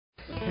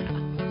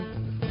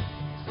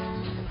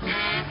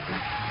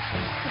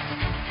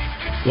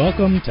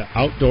Welcome to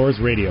Outdoors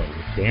Radio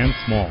with Dan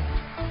Small,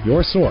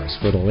 your source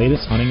for the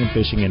latest hunting and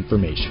fishing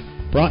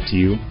information. Brought to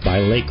you by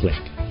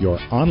LakeLink, your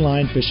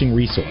online fishing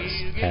resource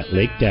at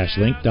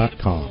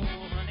lake-link.com.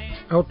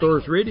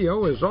 Outdoors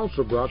Radio is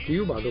also brought to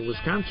you by the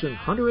Wisconsin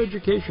Hunter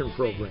Education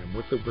Program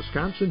with the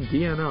Wisconsin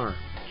DNR,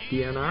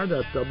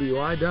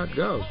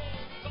 dnr.wi.gov.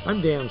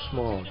 I'm Dan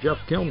Small. Jeff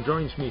Kilm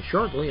joins me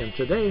shortly, and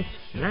today,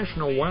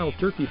 National Wild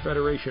Turkey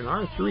Federation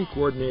R3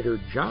 coordinator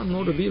John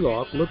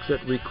Motovilov looks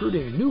at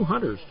recruiting new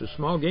hunters to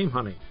small game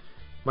hunting.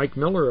 Mike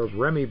Miller of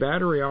Remy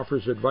Battery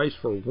offers advice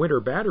for winter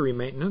battery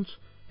maintenance,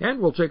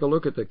 and we'll take a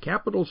look at the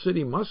Capital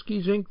City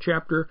Muskies Inc.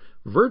 chapter,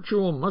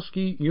 Virtual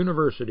Muskie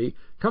University,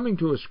 coming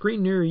to a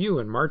screen near you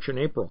in March and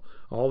April.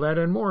 All that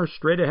and more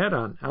straight ahead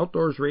on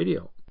Outdoors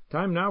Radio.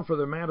 Time now for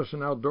the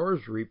Madison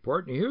Outdoors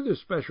Report. You hear this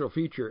special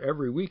feature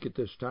every week at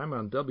this time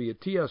on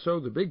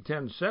WTSO, the Big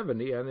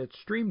 1070, and it's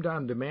streamed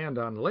on demand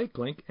on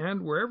LakeLink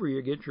and wherever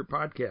you get your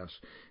podcasts.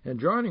 And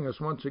joining us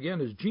once again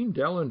is Gene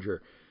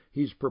Dellinger.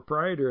 He's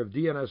proprietor of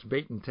DNS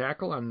Bait and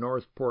Tackle on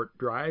Northport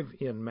Drive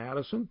in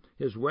Madison.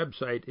 His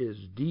website is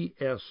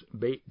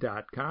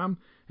dsbait.com,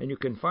 and you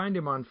can find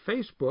him on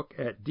Facebook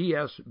at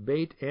DS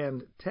Bait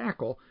and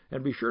Tackle.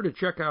 And be sure to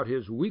check out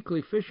his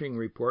weekly fishing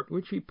report,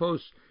 which he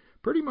posts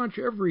pretty much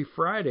every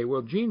Friday.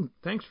 Well, Gene,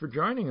 thanks for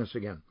joining us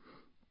again.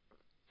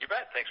 You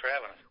bet. Thanks for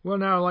having us. Well,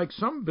 now, unlike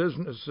some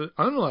businesses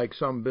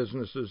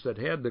that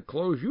had to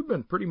close, you've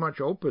been pretty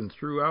much open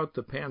throughout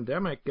the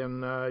pandemic,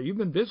 and you've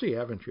been busy,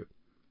 haven't you?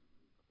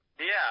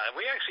 Yeah,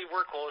 we actually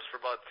were closed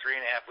for about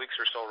 3.5 weeks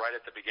or so right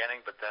at the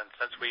beginning, but then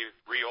since we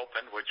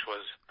reopened, which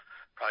was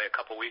probably a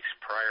couple weeks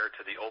prior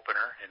to the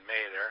opener in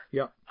May there.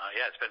 Yeah.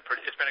 It's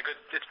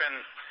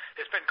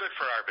been good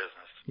for our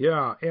business.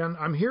 Yeah, and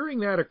I'm hearing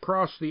that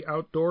across the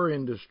outdoor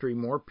industry.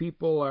 More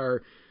people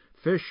are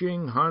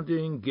fishing,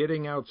 hunting,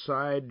 getting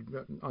outside,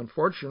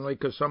 unfortunately,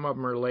 because some of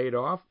them are laid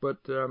off, but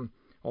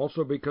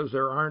also because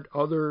there aren't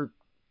other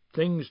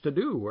things to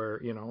do where,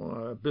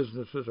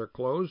 businesses are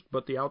closed,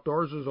 but the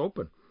outdoors is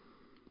open.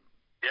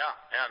 Yeah,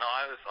 no,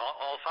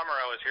 all summer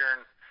I was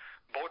hearing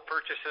boat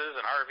purchases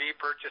and RV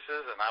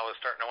purchases, and I was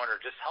starting to wonder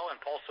just how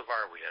impulsive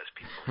are we as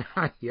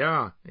people.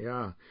 Yeah.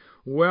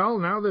 Well,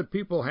 now that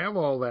people have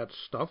all that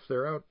stuff,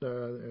 they're out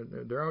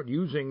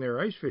using their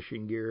ice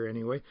fishing gear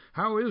anyway.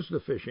 How is the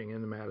fishing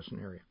in the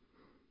Madison area?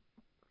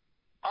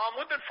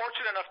 We've been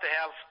fortunate enough to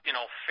have,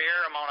 fair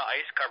amount of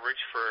ice coverage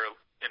for,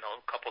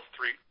 a couple,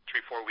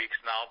 3-4 weeks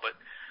now, but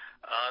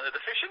the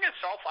fishing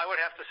itself, I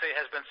would have to say,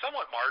 has been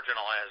somewhat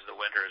marginal as the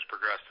winter has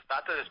progressed. It's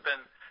not that it's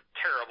been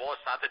terrible.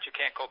 It's not that you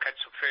can't go catch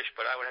some fish,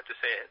 but I would have to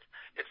say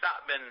it's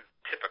not been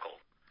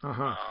typical.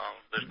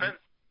 There's been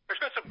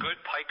some good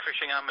pike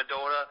fishing on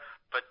Mendota,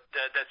 but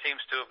that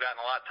seems to have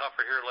gotten a lot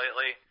tougher here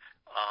lately.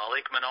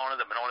 Lake Monona,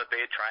 the Monona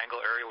Bay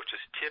Triangle area, which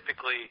is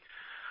typically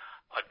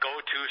a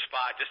go-to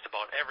spot just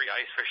about every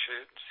ice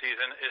fishing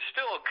season, is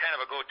still kind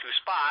of a go-to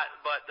spot,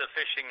 but the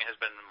fishing has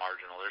been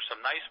marginal. There's some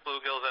nice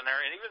bluegills in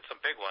there and even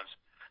some big ones,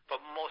 but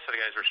most of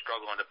the guys are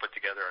struggling to put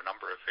together a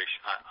number of fish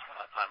on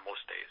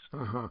most days.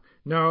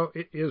 Now,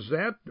 is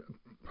that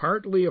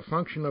partly a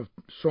function of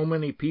so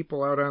many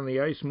people out on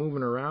the ice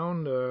moving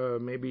around,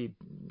 maybe,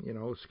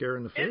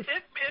 scaring the fish?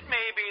 It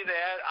may be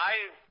that.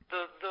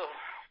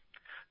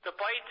 The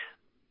bite,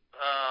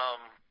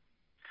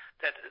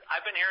 that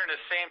I've been hearing the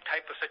same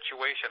type of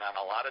situation on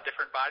a lot of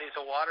different bodies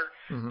of water.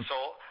 Mm-hmm.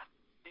 So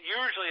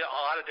usually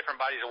a lot of different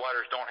bodies of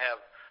waters don't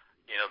have,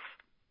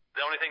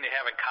 the only thing they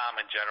have in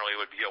common generally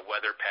would be a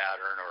weather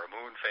pattern or a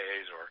moon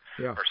phase or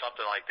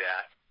something like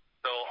that.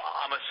 So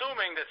I'm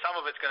assuming that some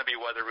of it's going to be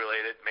weather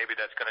related. Maybe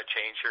that's going to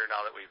change here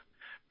now that we've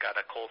got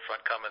a cold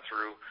front coming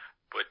through.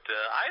 But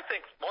I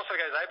think most of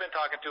the guys I've been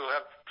talking to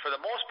have, for the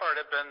most part,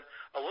 have been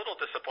a little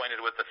disappointed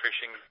with the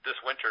fishing this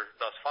winter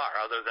thus far,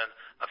 other than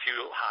a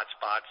few hot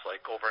spots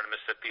like over in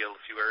Mississippi, a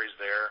few areas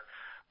there.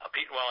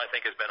 Petenwell, I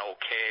think, has been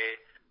okay.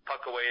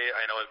 Puckaway,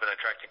 I know, has been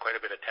attracting quite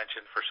a bit of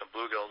attention for some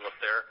bluegills up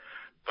there.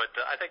 But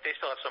I think they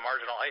still have some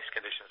marginal ice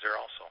conditions there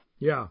also.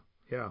 Yeah.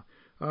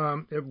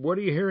 What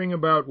are you hearing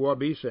about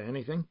Waubesa?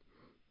 Anything?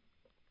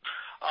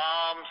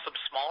 Some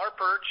smaller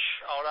perch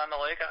out on the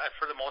lake,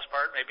 for the most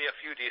part, maybe a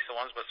few decent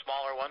ones, but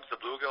smaller ones. The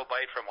bluegill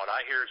bite, from what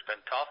I hear, has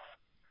been tough.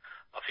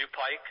 A few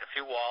pike, a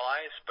few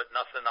walleyes, but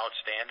nothing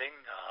outstanding.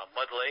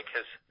 Mud Lake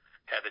has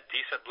had a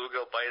decent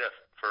bluegill bite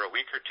for a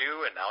week or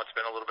two, and now it's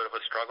been a little bit of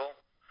a struggle.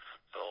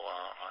 So,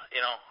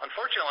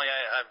 unfortunately,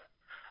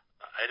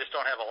 I just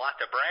don't have a lot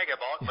to brag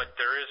about, but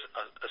there is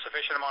a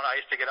sufficient amount of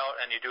ice to get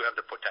out, and you do have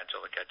the potential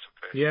to catch some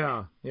fish.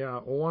 Yeah.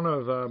 One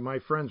of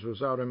my friends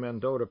was out in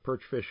Mendota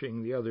perch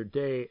fishing the other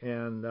day,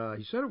 and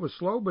he said it was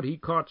slow, but he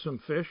caught some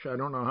fish. I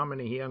don't know how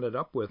many he ended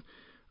up with.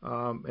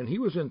 And he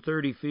was in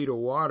 30 feet of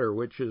water,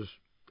 which is,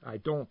 I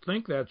don't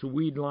think that's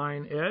weed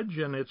line edge,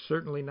 and it's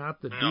certainly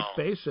not the deep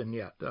basin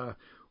yet.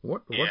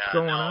 What's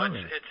going on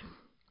there?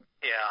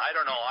 I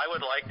don't know. I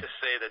would like to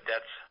say that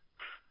that's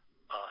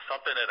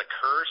something that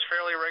occurs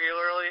fairly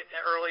regularly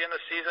early in the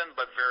season,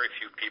 but very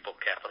few people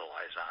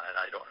capitalize on it.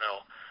 I don't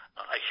know.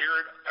 I hear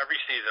it every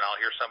season.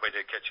 I'll hear somebody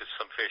that catches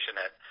some fish in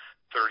that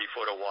 30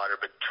 foot of water,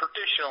 but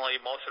traditionally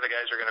most of the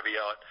guys are going to be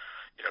out,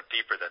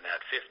 deeper than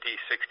that, 50,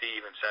 60,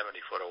 even 70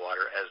 foot of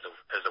water as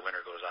the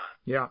winter goes on.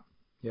 Yeah,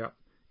 yeah.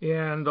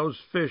 And those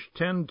fish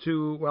tend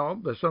to,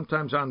 they're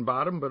sometimes on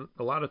bottom, but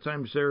a lot of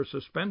times they're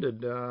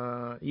suspended,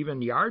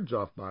 even yards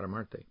off bottom,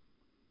 aren't they?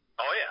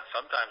 Oh yeah,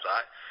 sometimes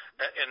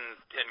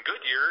in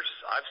good years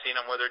I've seen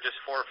them where they're just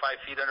 4 or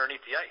 5 feet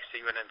underneath the ice,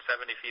 even in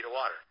 70 feet of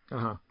water.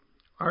 Uh huh.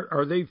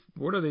 Are they?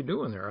 What are they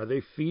doing there? Are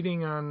they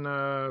feeding on?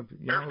 They're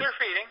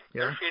feeding.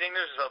 Yeah. They're feeding.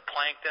 There's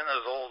plankton,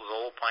 there's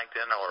old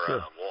plankton, or sure.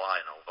 I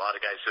know a lot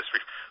of guys just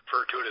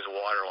refer to it as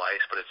water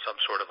lice, but it's some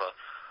sort of a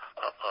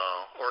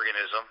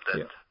organism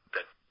that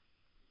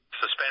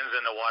suspends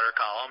in the water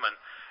column, and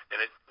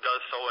it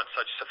does so in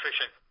such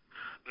sufficient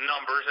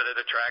numbers that it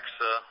attracts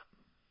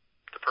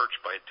the perch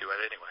bite to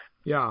it anyway.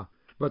 Yeah,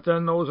 but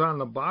then those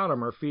on the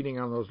bottom are feeding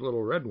on those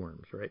little red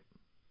worms, right?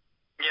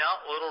 Yeah,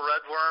 little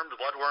red worms,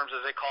 bloodworms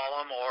as they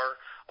call them, or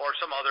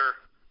some other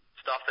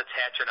stuff that's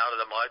hatching out of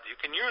the mud. You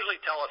can usually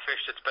tell a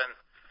fish that's been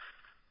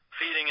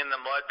feeding in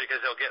the mud because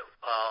they'll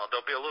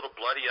be a little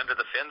bloody under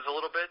the fins a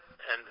little bit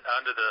and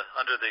under the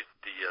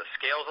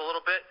scales a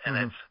little bit,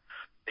 and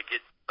they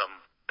get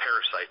some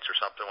parasites or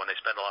something when they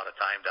spend a lot of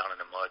time down in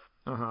the mud.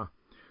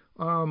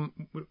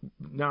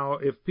 Now,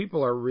 if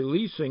people are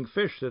releasing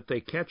fish that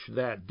they catch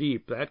that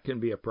deep, that can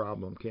be a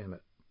problem, can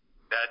it?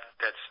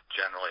 That's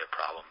generally a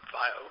problem.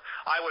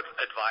 I would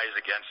advise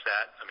against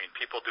that. I mean,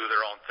 people do their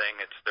own thing.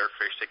 It's their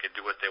fish. They can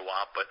do what they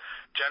want. But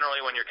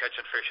generally, when you're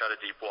catching fish out of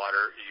deep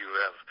water, you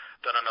have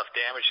done enough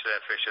damage to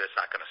that fish that it's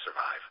not going to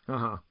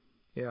survive.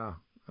 Yeah.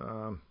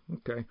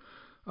 Okay.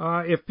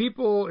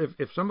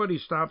 If somebody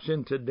stops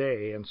in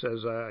today and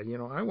says, I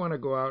want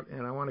to go out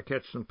and I want to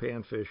catch some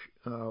panfish,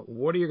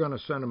 what are you going to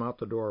send them out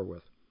the door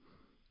with?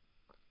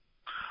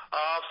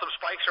 Some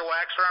spikes or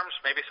wax worms,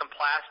 maybe some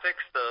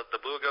plastics. The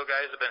bluegill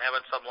guys have been having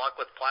some luck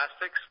with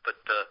plastics, but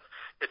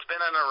it's been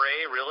an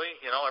array,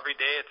 really. Every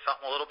day it's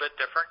something a little bit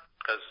different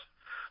because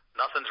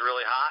nothing's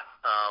really hot.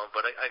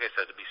 But like I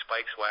said, it'd be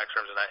spikes, wax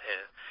worms, and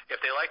if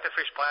they like to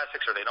fish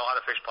plastics or they know how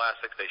to fish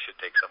plastics, they should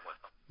take some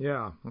with them.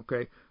 Yeah.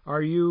 Okay.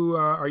 Are you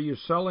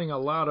selling a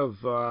lot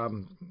of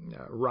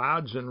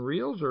rods and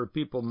reels, or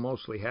people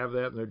mostly have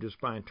that and they're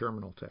just buying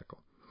terminal tackle?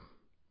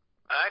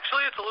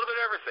 Actually, it's a little bit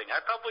of everything. I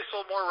probably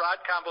sold more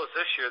rod combos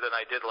this year than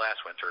I did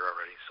last winter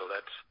already, so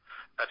that's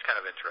kind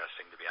of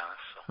interesting, to be honest.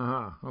 So.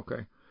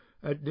 Okay.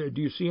 Do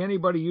you see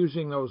anybody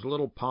using those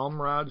little palm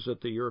rods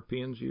that the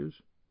Europeans use?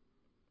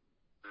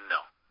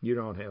 No. You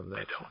don't have that?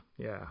 I don't.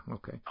 Yeah,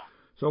 okay. No.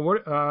 So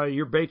what?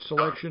 Your bait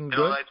selection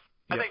good?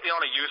 I think the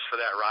only use for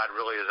that rod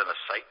really is in a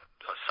sight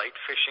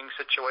fishing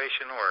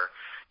situation where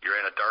you're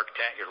in a dark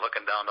tent, you're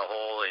looking down the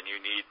hole, and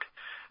you need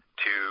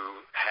to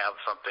have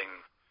something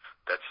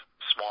that's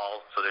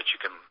small so that you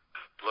can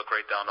look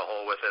right down the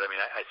hole with it. I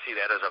mean, I see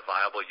that as a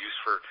viable use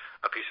for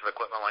a piece of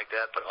equipment like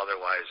that, but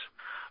otherwise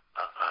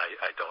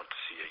I don't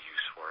see a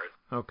use for it.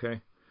 Okay.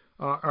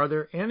 Are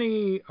there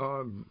any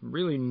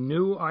really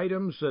new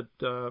items that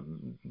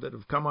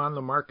have come on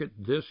the market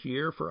this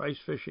year for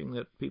ice fishing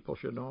that people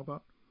should know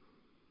about?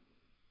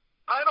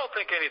 I don't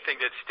think anything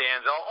that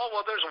stands out. Oh,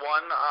 well, there's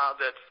one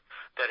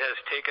that has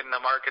taken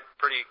the market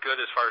pretty good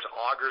as far as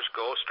augers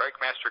go.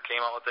 StrikeMaster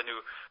came out with a new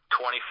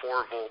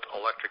 24-volt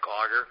electric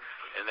auger,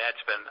 and that's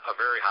been a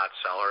very hot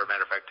seller. As a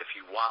matter of fact, if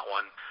you want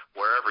one,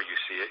 wherever you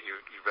see it, you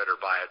better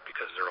buy it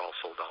because they're all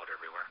sold out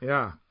everywhere.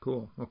 Yeah,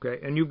 cool.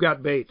 Okay, and you've got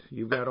bait.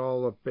 You've got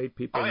all the bait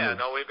people. Oh, yeah,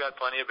 no, we've got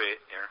plenty of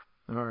bait here.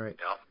 All right.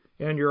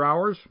 Yeah. And your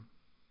hours?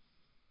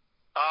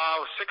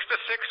 6 to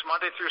 6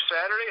 Monday through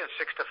Saturday and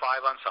 6 to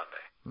 5 on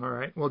Sunday. All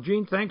right. Well,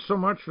 Gene, thanks so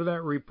much for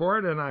that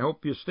report, and I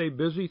hope you stay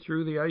busy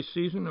through the ice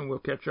season, and we'll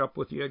catch up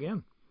with you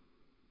again.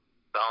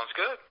 Sounds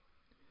good.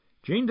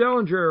 Gene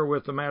Dellinger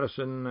with the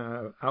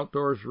Madison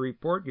Outdoors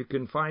Report. You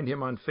can find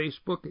him on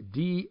Facebook,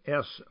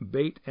 DS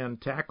Bait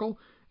and Tackle,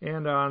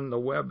 and on the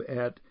web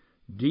at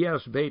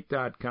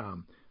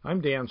dsbait.com.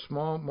 I'm Dan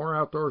Small, more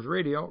Outdoors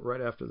Radio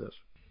right after this.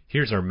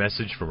 Here's our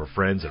message from our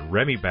friends at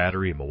Remy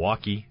Battery in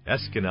Milwaukee,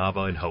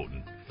 Escanaba, and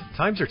Houghton.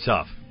 Times are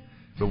tough,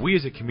 but we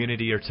as a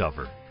community are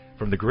tougher.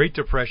 From the Great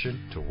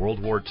Depression to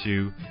World War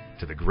II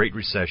to the Great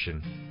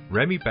Recession,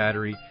 Remy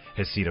Battery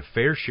has seen a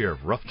fair share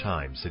of rough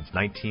times since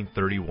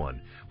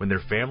 1931 when their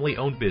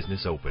family-owned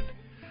business opened.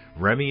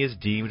 Remy is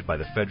deemed by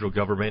the federal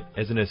government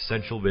as an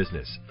essential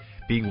business,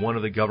 being one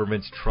of the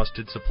government's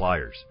trusted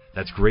suppliers.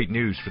 That's great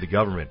news for the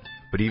government,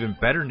 but even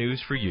better news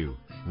for you.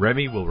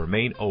 Remy will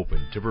remain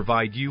open to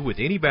provide you with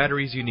any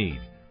batteries you need,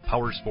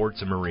 power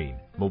sports and marine,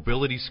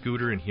 mobility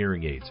scooter and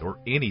hearing aids, or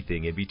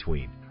anything in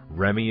between.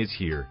 Remy is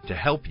here to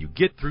help you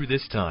get through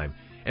this time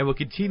and will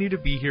continue to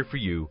be here for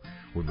you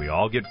when we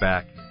all get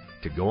back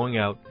to going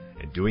out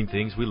and doing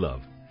things we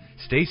love.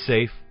 Stay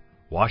safe,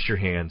 wash your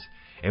hands,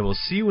 and we'll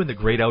see you in the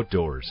great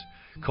outdoors.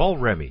 Call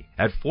Remy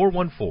at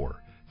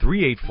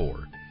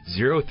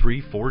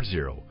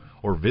 414-384-0340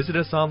 or visit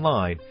us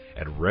online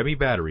at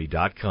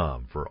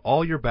remybattery.com for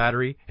all your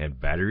battery and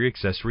battery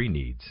accessory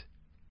needs.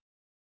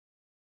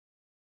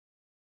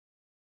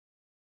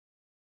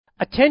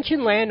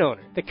 Attention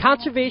landowner, the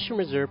Conservation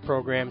Reserve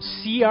Program,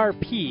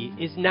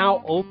 CRP, is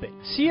now open.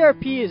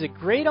 CRP is a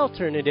great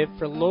alternative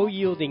for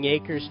low-yielding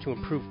acres to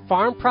improve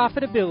farm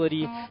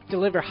profitability,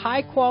 deliver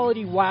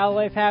high-quality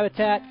wildlife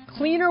habitat,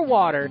 cleaner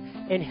water,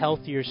 and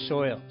healthier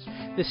soils.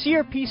 The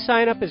CRP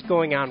sign-up is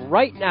going on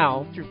right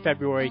now through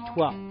February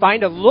 12th.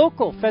 Find a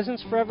local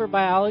Pheasants Forever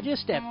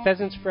biologist at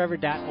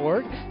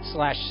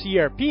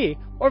pheasantsforever.org/CRP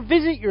or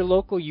visit your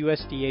local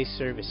USDA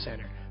service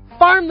center.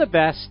 Farm the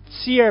best,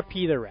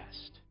 CRP the rest.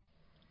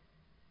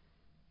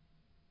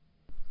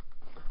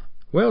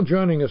 Well,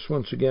 joining us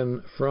once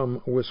again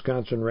from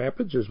Wisconsin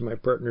Rapids is my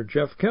partner,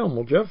 Jeff Kelm.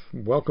 Well, Jeff,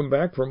 welcome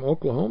back from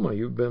Oklahoma.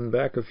 You've been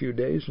back a few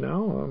days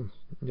now.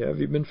 Have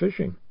you been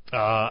fishing?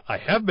 I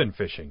have been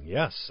fishing,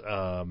 yes.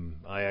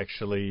 I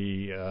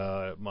actually,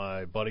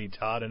 my buddy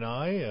Todd and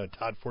I,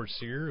 Todd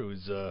Forcier,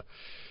 who's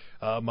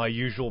my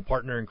usual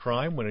partner in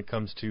crime when it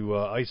comes to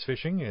ice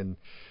fishing, and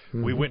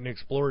we went and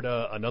explored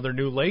another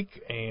new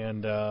lake,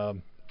 and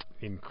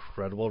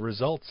incredible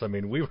results. I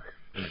mean,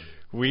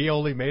 we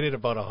only made it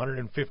about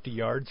 150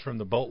 yards from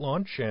the boat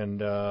launch, and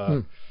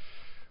well,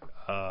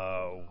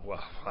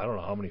 I don't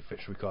know how many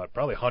fish we caught.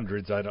 Probably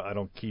hundreds. I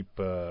don't keep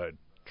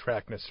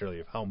track necessarily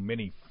of how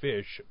many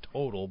fish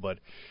total, but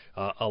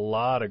a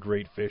lot of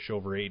great fish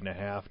over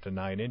 8.5 to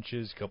 9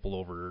 inches, a couple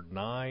over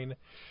 9.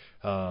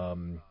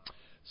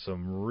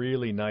 Some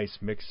really nice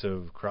mix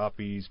of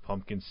crappies,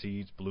 pumpkin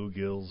seeds,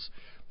 bluegills.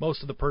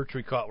 Most of the perch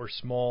we caught were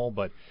small,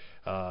 but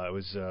it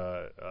was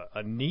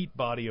a neat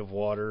body of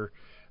water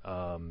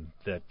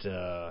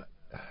that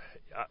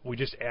we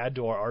just add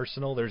to our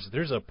arsenal.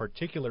 There's a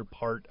particular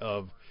part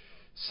of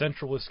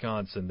central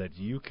Wisconsin that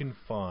you can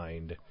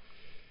find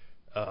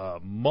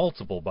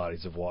multiple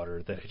bodies of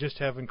water that just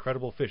have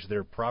incredible fish.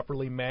 They're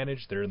properly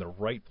managed. They're in the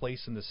right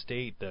place in the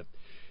state that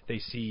they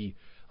see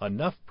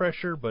enough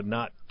pressure but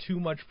not too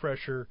much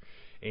pressure,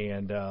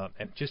 and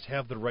just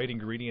have the right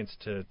ingredients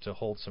to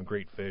hold some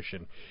great fish.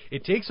 And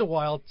it takes a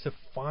while to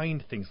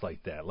find things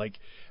like that. Like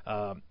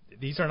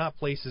these are not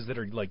places that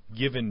are like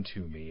given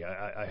to me.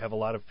 I have a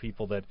lot of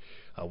people that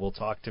will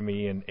talk to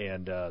me, and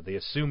they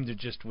assume that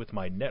just with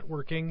my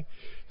networking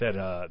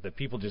that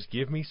people just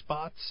give me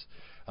spots.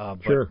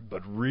 Sure.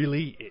 But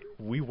really,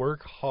 we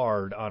work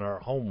hard on our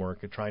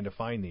homework at trying to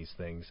find these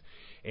things,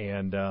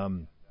 and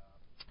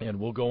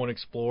we'll go and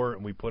explore,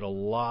 and we put a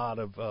lot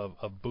of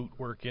boot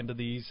work into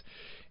these,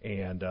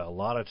 and a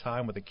lot of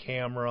time with the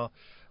camera,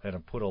 and I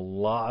put a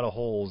lot of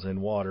holes in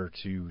water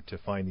to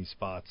find these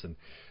spots, and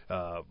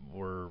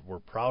we're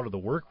proud of the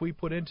work we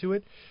put into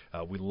it.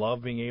 We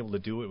love being able to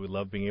do it. We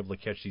love being able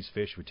to catch these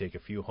fish. We take a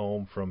few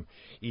home from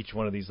each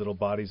one of these little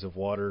bodies of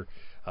water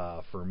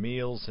for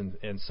meals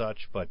and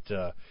such, but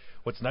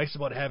what's nice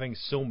about having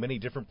so many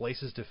different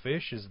places to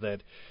fish is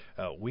that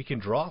we can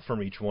draw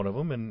from each one of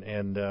them,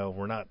 and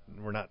we're not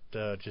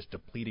just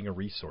depleting a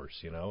resource.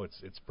 You know,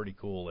 it's pretty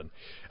cool. And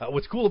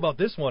what's cool about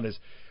this one is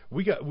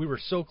we were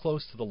so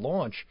close to the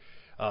launch.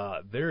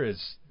 There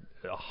is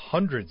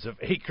hundreds of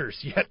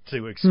acres yet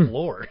to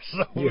explore,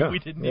 so we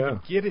didn't even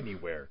get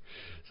anywhere.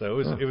 So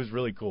it was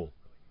really cool.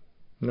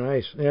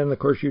 Nice. And of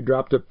course, you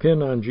dropped a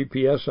pin on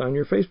GPS on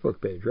your Facebook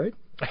page, right?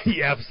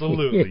 Yeah,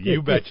 absolutely.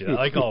 You betcha.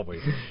 Like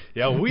always.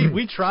 Yeah,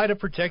 we try to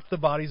protect the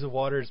bodies of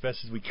water as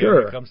best as we can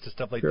when it comes to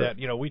stuff like that.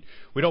 You know, we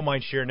don't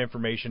mind sharing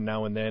information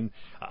now and then.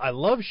 I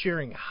love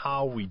sharing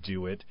how we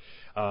do it,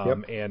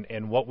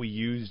 and what we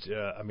used.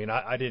 I mean,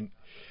 I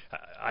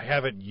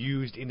haven't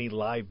used any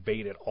live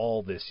bait at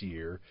all this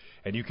year,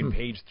 and you can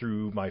page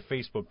through my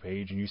Facebook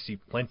page and you see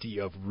plenty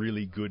of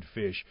really good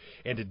fish.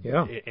 And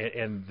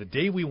and the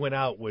day we went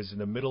out was in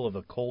the middle of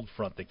a cold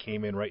front that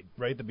came in right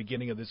at the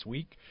beginning of this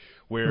week,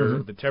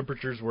 where the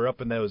temperatures were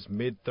up in those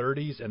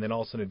mid-30s, and then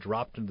all of a sudden it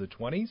dropped into the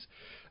 20s.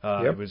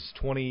 It was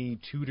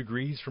 22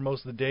 degrees for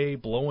most of the day,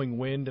 blowing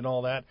wind and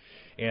all that,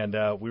 and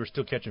we were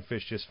still catching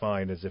fish just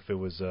fine, as if it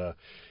was the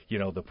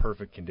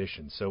perfect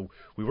conditions. So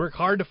we work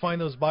hard to find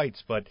those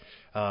bites, but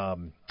it's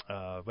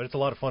a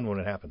lot of fun when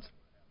it happens.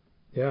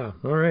 Yeah.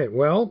 All right.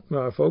 Well,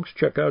 folks,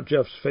 check out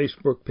Jeff's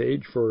Facebook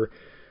page for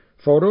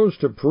photos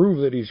to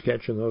prove that he's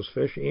catching those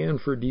fish, and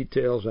for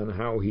details on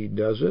how he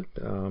does it.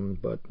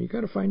 But you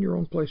got to find your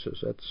own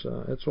places.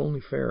 That's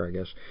only fair, I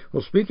guess.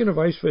 Well, speaking of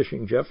ice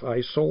fishing, Jeff,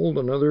 I sold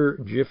another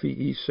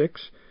Jiffy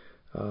E6.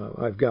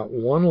 I've got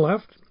one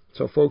left.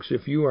 So, folks,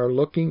 if you are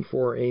looking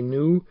for a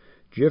new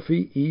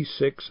Jiffy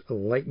E6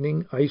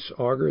 Lightning Ice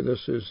Auger,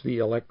 this is the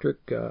electric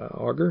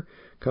auger.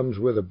 Comes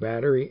with a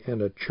battery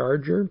and a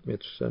charger.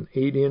 It's an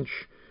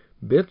 8-inch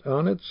bit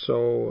on it,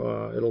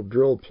 so it'll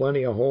drill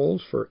plenty of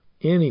holes for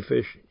any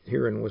fish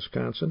here in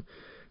Wisconsin.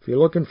 If you're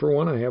looking for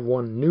one, I have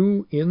one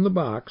new in the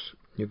box.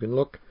 You can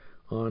look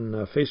on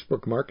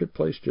Facebook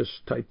Marketplace.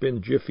 Just type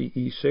in Jiffy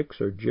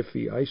E6 or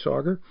Jiffy Ice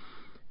Auger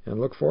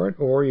and look for it,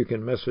 or you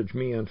can message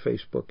me on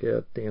Facebook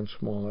at Dan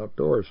Small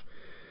Outdoors.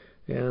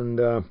 And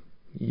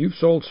you've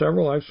sold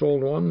several. I've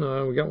sold one.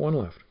 We got one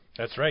left.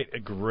 That's right. A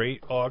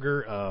great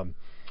auger,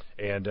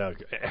 and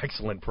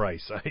excellent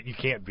price. You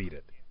can't beat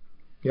it.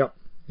 Yep.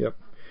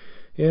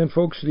 And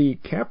folks, the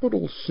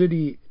Capital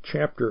City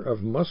chapter of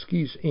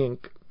Muskies,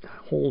 Inc.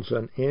 holds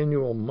an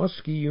annual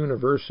Muskie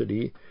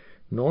University,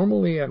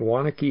 normally at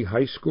Waunakee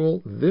High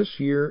School. This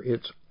year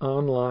it's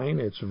online,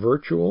 it's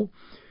virtual.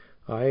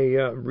 I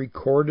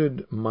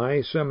recorded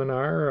my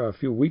seminar a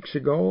few weeks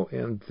ago,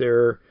 and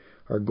there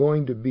are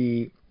going to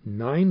be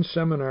 9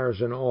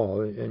 seminars in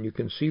all, and you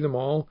can see them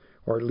all,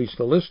 or at least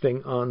the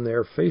listing, on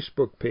their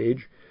Facebook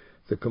page.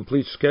 The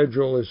complete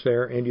schedule is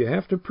there, and you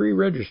have to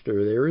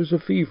pre-register. There is a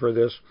fee for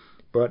this,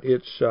 but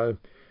it's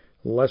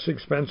less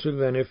expensive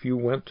than if you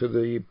went to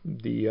the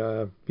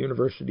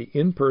university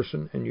in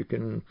person, and you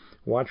can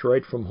watch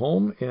right from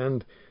home,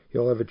 and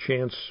you'll have a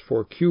chance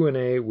for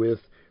Q&A with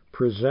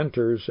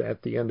presenters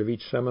at the end of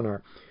each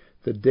seminar.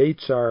 The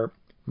dates are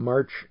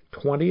March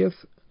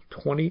 20th,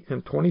 20th,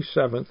 and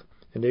 27th,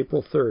 and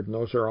April 3rd, and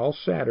those are all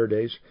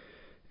Saturdays,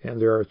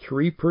 and there are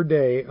 3 per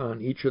day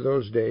on each of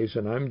those days,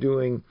 and I'm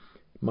doing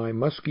my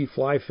muskie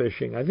fly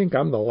fishing. I think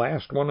I'm the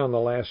last one on the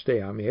last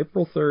day. I'm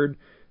April 3rd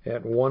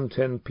at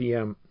 1:10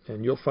 p.m.,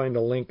 and you'll find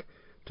a link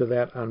to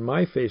that on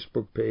my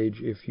Facebook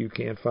page if you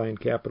can't find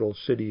Capital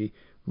City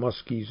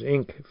Muskies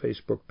Inc.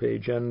 Facebook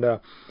page. And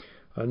a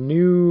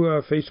new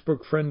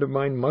Facebook friend of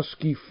mine,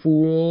 Muskie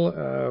Fool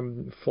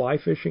Fly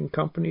Fishing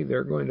Company,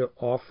 they're going to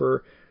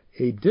offer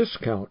a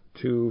discount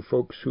to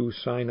folks who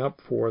sign up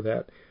for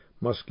that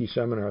Muskie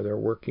seminar. They're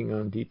working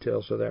on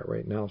details of that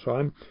right now. So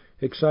I'm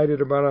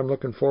excited about it. I'm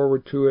looking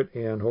forward to it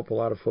and hope a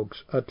lot of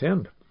folks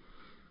attend.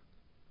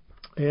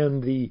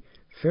 And the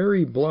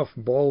Ferry Bluff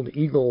Bald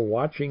Eagle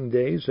watching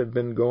days have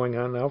been going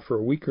on now for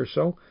a week or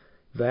so.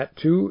 That,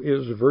 too,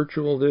 is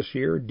virtual this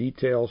year.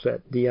 Details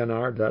at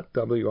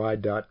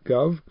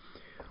dnr.wi.gov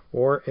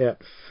or at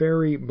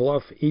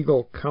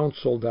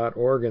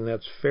ferrybluffeaglecouncil.org, and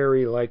that's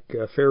ferry like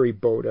ferry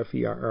boat,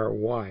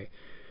 F-E-R-R-Y.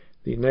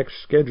 The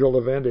next scheduled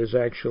event is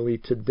actually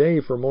today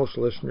for most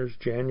listeners,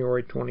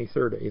 January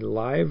 23rd, a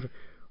live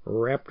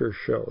raptor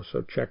show,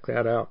 so check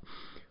that out.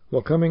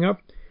 Well, coming up,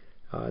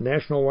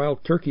 National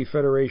Wild Turkey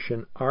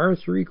Federation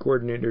R3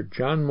 coordinator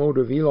John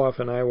Modaviloff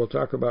and I will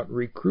talk about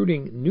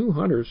recruiting new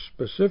hunters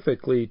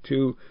specifically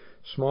to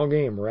small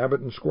game, rabbit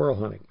and squirrel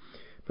hunting.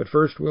 But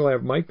first, we'll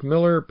have Mike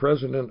Miller,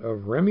 president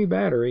of Remy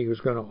Battery, who's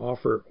going to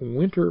offer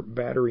winter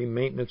battery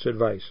maintenance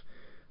advice.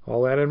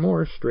 All that and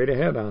more straight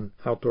ahead on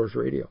Outdoors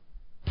Radio.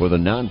 For the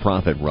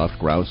nonprofit Ruffed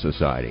Grouse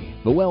Society,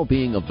 the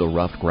well-being of the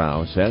ruffed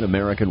grouse and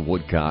American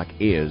woodcock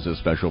is a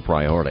special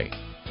priority.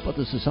 But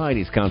the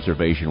Society's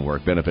conservation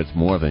work benefits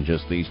more than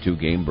just these 2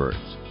 game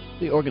birds.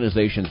 The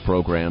organization's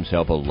programs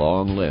help a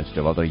long list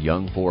of other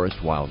young forest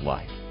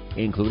wildlife,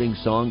 including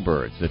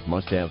songbirds that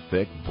must have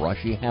thick,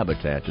 brushy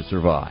habitat to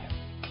survive.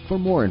 For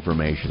more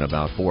information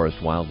about forest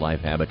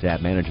wildlife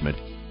habitat management,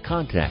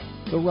 contact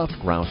the Ruffed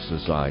Grouse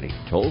Society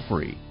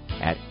toll-free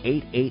at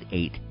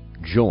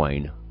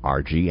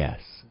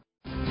 888-JOIN-RGS.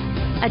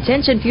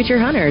 Attention future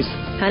hunters.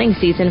 Hunting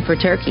season for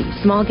turkey,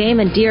 small game,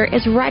 and deer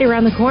is right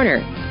around the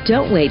corner.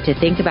 Don't wait to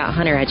think about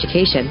hunter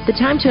education. The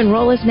time to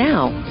enroll is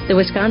now. The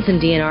Wisconsin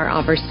DNR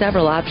offers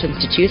several options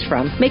to choose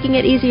from, making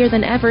it easier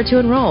than ever to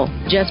enroll.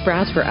 Just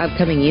browse for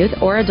upcoming youth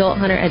or adult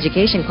hunter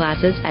education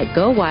classes at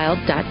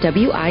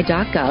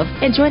gowild.wi.gov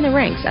and join the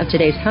ranks of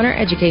today's hunter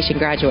education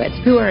graduates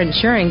who are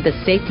ensuring the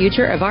safe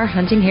future of our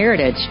hunting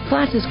heritage.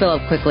 Classes fill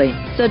up quickly,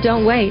 so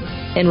don't wait.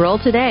 Enroll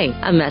today.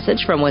 A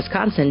message from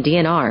Wisconsin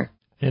DNR.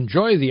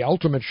 Enjoy the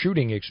ultimate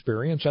shooting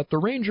experience at the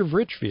Range of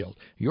Richfield,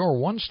 your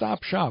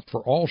one-stop shop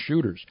for all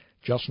shooters.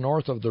 Just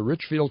north of the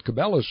Richfield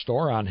Cabela's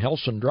store on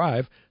Helson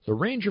Drive, the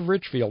Range of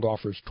Richfield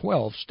offers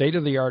 12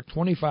 state-of-the-art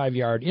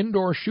 25-yard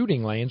indoor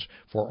shooting lanes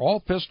for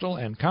all pistol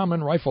and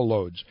common rifle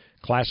loads,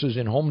 classes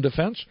in home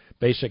defense,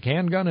 basic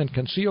handgun and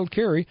concealed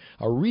carry,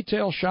 a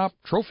retail shop,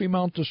 trophy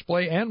mount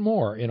display, and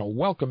more in a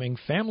welcoming,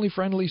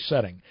 family-friendly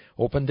setting.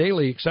 Open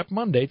daily except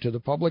Monday to the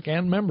public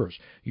and members.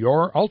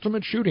 Your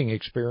ultimate shooting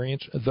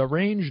experience,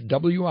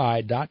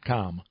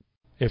 therangewi.com.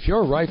 If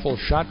your rifle,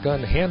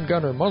 shotgun,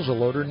 handgun, or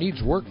muzzleloader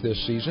needs work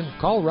this season,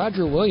 call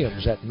Roger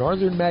Williams at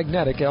Northern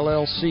Magnetic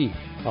LLC.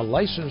 A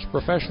licensed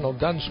professional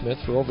gunsmith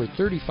for over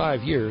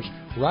 35 years,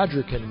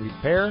 Roger can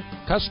repair,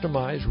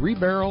 customize,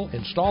 rebarrel,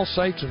 install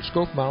sights and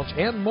scope mounts,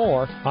 and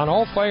more on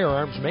all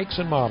firearms makes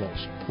and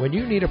models. When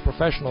you need a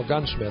professional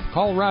gunsmith,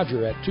 call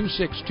Roger at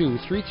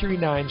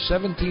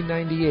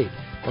 262-339-1798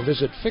 or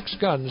visit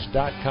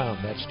fixguns.com.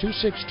 That's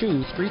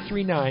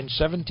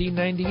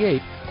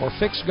 262-339-1798 or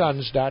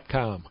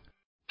fixguns.com.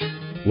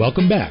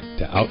 Welcome back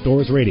to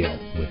Outdoors Radio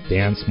with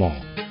Dan Small.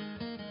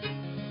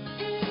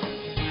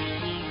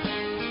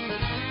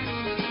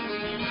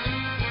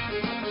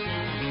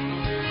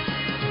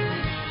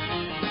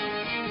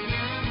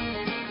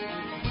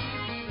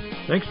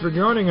 Thanks for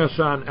joining us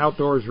on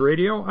Outdoors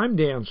Radio. I'm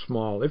Dan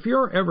Small. If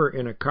you're ever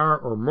in a car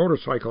or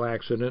motorcycle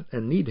accident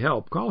and need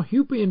help, call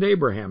Hupy and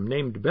Abraham,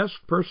 named Best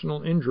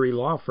Personal Injury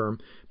Law Firm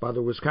by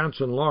the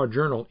Wisconsin Law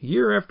Journal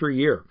year after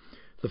year.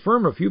 The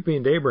firm of Hupy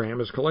and Abraham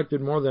has collected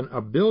more than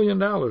 $1 billion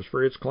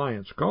for its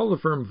clients. Call the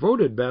firm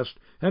voted best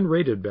and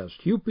rated best,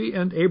 Hupy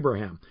and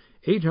Abraham,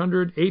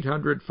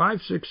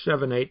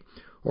 800-800-5678,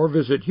 or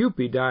visit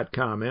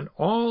Hupy.com. And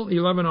all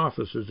 11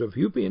 offices of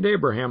Hupy and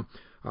Abraham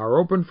are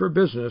open for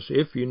business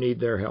if you need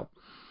their help.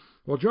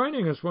 Well,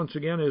 joining us once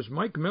again is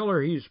Mike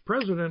Miller. He's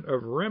president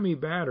of Remy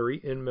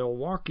Battery in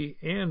Milwaukee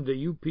and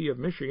the UP of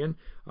Michigan.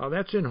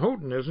 That's in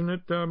Houghton, isn't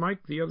it, Mike,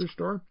 the other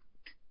store?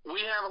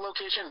 We have a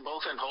location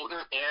both in Houghton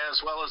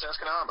as well as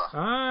Escanaba.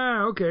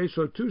 Ah, okay,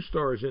 so 2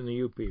 stores in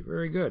the UP.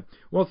 Very good.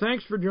 Well,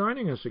 thanks for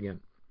joining us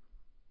again.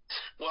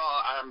 Well,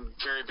 I'm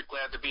very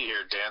glad to be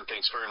here, Dan.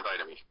 Thanks for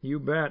inviting me. You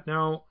bet.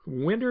 Now,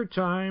 winter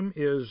time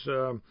is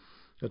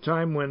a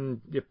time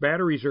when, if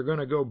batteries are going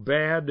to go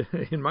bad,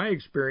 in my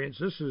experience,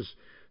 this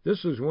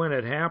is when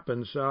it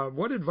happens.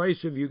 What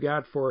advice have you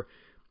got for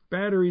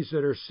batteries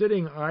that are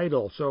sitting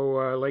idle? So,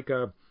 like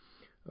a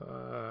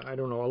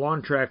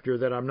lawn tractor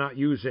that I'm not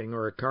using,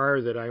 or a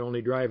car that I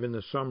only drive in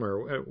the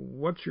summer.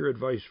 What's your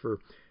advice for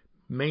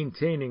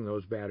maintaining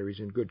those batteries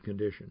in good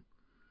condition?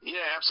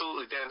 Yeah,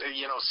 absolutely, Dan.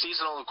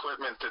 Seasonal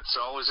equipment, it's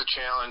always a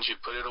challenge. You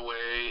put it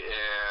away,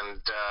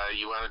 and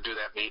you want to do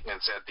that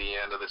maintenance at the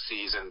end of the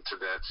season to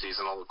that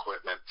seasonal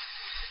equipment.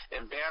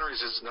 And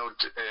batteries are no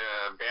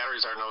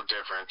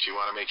different. You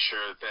want to make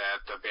sure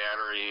that the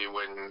battery,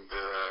 when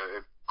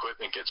the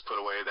equipment gets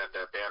put away, that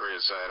battery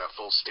is at a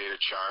full state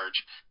of charge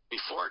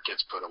before it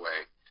gets put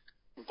away.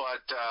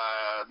 But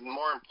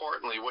more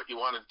importantly, what you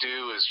want to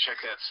do is check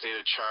that state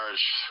of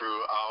charge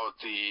throughout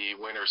the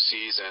winter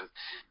season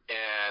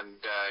and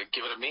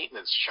give it a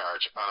maintenance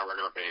charge on a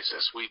regular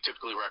basis. We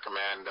typically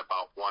recommend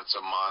about once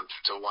a month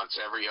to once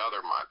every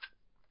other month,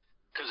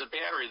 because a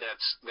battery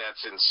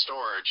that's in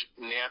storage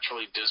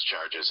naturally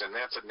discharges, and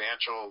that's a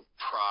natural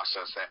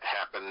process that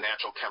happens,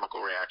 natural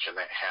chemical reaction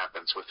that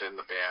happens within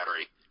the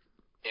battery.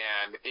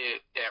 And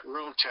at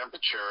room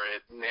temperature,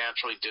 it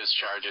naturally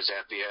discharges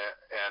at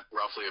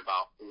roughly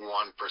about 1%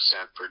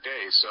 per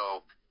day.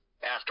 So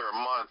after a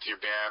month,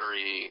 your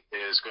battery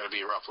is going to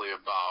be roughly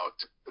about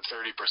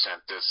 30%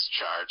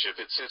 discharge. If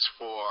it sits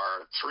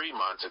for 3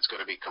 months, it's going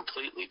to be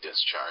completely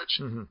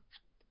discharged. Mm-hmm.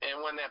 And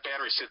when that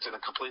battery sits in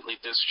a completely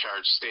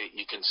discharged state,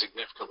 you can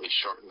significantly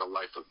shorten the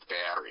life of the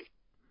battery.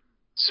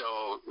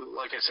 So,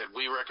 like I said,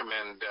 we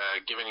recommend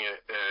giving you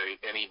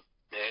any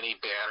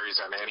batteries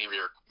on any of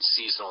your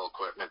seasonal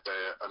equipment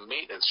a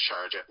maintenance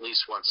charge at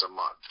least once a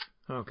month.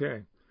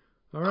 Okay.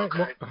 All right.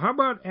 Okay. Well, how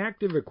about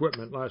active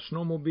equipment like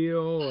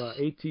snowmobile,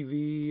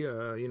 ATV,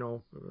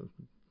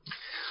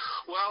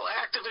 Well,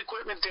 active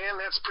equipment,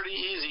 Dan, that's pretty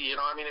easy.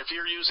 If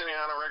you're using it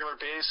on a regular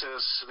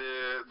basis,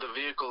 the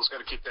vehicle is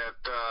going to keep that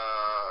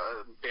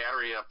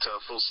battery up to a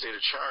full state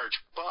of charge.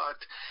 But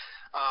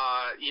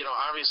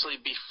obviously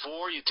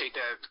before you take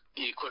that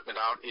equipment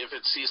out, if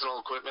it's seasonal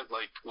equipment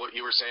like what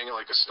you were saying,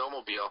 like a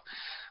snowmobile,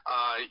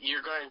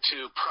 you're going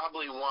to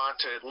probably want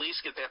to at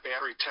least get that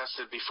battery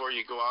tested before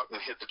you go out and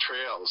hit the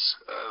trails.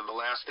 The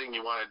last thing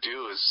you want to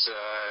do is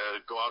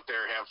go out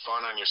there, have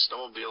fun on your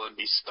snowmobile, and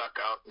be stuck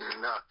out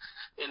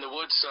in the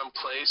woods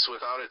someplace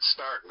without it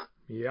starting.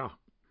 Yeah.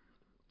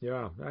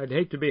 Yeah, I'd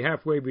hate to be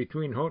halfway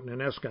between Houghton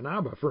and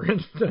Escanaba, for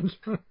instance.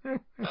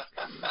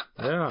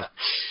 Yeah.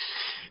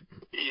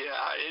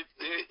 Yeah,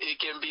 it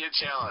can be a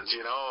challenge,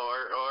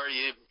 or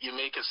you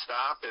make a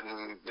stop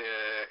and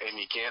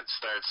you can't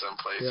start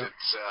someplace. Yeah.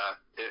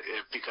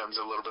 It becomes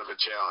a little bit of a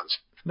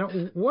challenge. Now,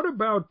 what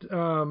about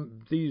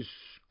these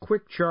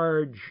quick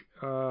charge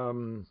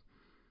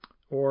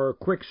or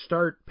quick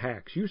start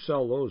packs? You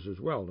sell those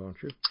as well,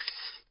 don't you?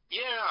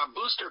 Yeah,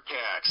 booster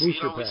packs. We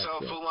sell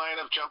a full line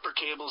of jumper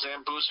cables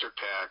and booster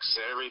packs.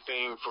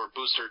 Everything for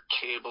booster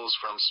cables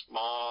from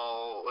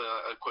small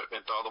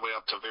equipment all the way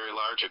up to very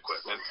large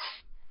equipment.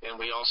 And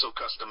we also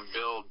custom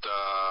build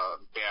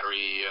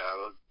battery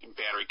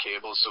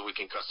cables, so we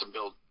can custom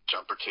build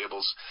jumper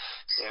cables.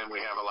 And we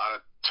have a lot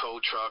of tow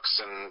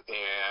trucks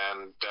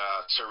and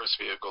service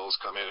vehicles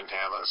come in and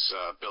have us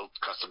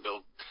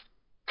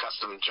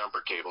custom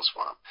jumper cables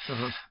for them.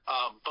 Uh-huh.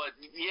 But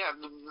yeah,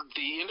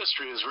 the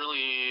industry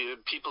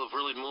people have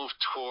really moved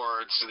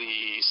towards the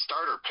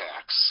starter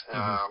packs,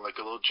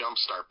 like a little jump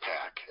start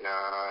pack.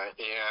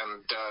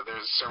 And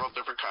there's several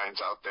different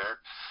kinds out there.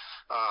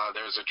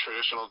 There's a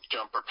traditional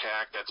jumper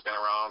pack that's been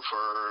around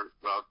for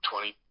about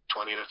 20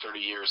 to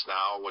 30 years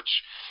now, which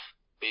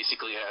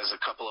basically has a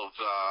couple of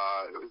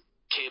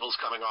cables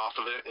coming off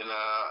of it and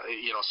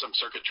some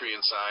circuitry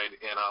inside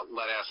and a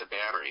lead acid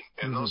battery.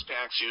 And those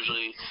packs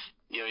usually,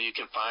 you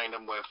can find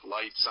them with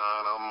lights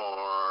on them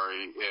or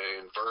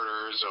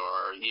inverters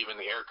or even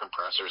the air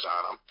compressors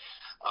on them.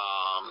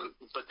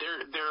 But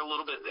they're a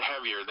little bit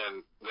heavier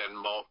than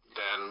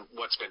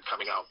what's been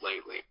coming out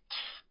lately.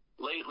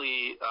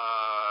 Lately,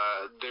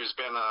 there's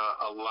been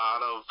a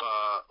lot of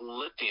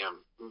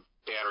lithium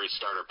battery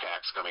starter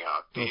packs coming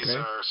out. These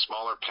are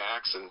smaller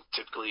packs and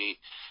typically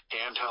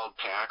handheld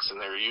packs, and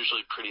they're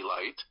usually pretty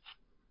light.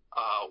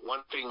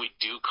 One thing we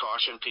do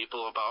caution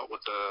people about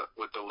with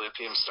the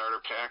lithium starter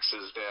packs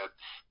is that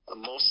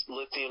most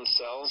lithium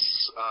cells,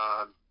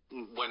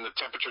 when the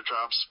temperature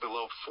drops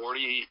below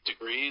 40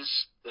 degrees,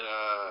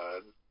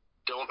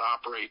 don't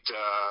operate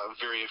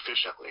very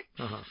efficiently.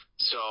 Uh-huh.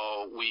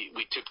 So we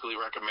typically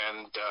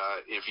recommend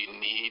if you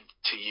need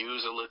to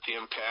use a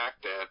lithium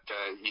pack that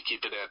you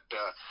keep it at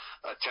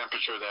a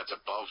temperature that's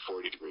above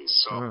 40 degrees.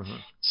 So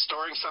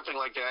storing something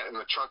like that in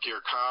the trunk of your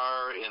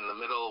car in the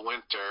middle of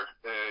winter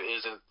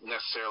isn't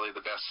necessarily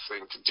the best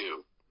thing to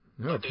do.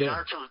 Okay.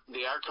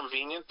 They are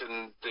convenient,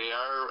 and they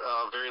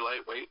are very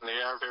lightweight, and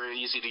they are very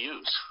easy to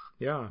use.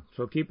 Yeah,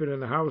 so keep it in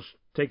the house,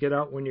 take it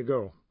out when you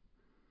go.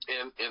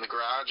 In the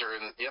garage or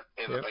in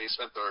the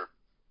basement or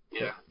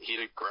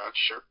heated garage,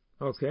 sure.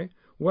 Okay.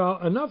 Well,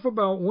 enough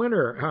about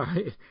winter.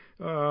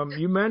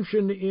 You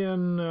mentioned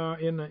in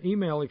an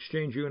email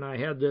exchange you and I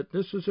had that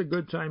this is a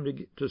good time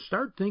to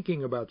start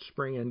thinking about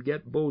spring and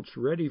get boats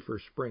ready for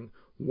spring.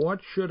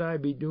 What should I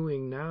be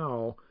doing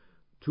now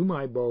to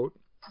my boat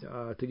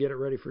to get it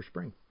ready for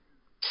spring?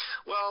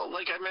 Well,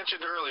 like I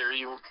mentioned earlier,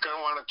 you're going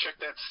to want to check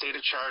that state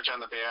of charge on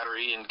the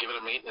battery and give it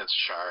a maintenance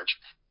charge.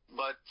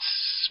 But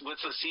with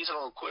the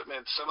seasonal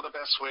equipment, some of the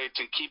best way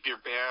to keep your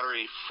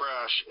battery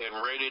fresh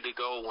and ready to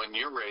go when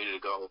you're ready to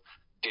go,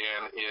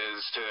 Dan,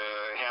 is to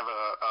have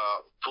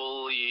a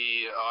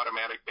fully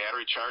automatic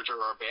battery charger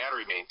or a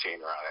battery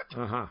maintainer on it.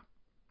 Uh-huh.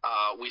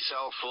 We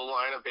sell a full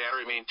line of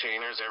battery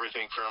maintainers,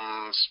 everything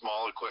from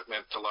small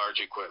equipment to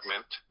large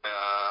equipment.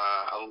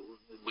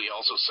 We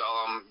also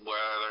sell them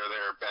whether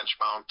they're bench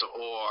mount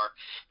or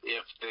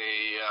if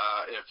they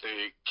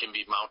can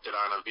be mounted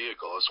on a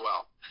vehicle as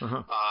well.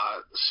 Uh-huh.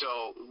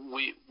 So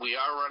we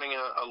are running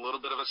a little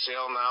bit of a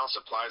sale now.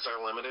 Supplies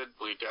are limited.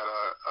 We've got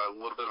a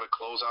little bit of a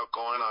closeout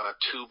going on a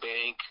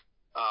 2-bank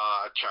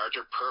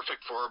charger,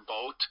 perfect for a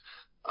boat.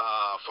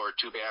 For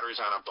 2 batteries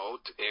on a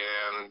boat,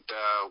 and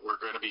we're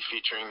going to be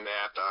featuring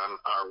that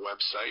on our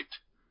website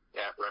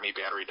at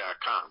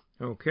remybattery.com.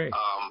 Okay.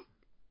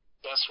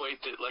 Best way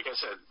to, like I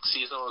said,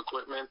 seasonal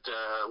equipment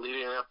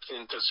leading up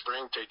into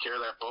spring, take care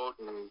of that boat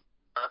and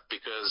prep,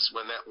 because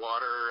when that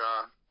water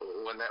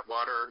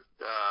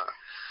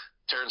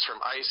turns from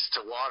ice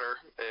to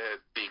water, it'd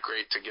be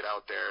great to get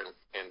out there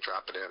and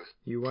drop it in.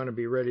 You want to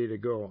be ready to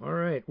go. All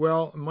right.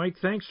 Well, Mike,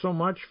 thanks so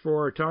much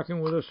for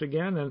talking with us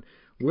again, and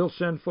we'll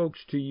send folks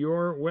to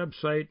your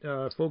website.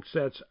 Folks,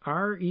 that's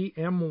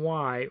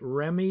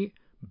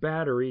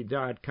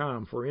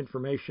remybattery.com for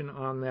information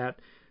on that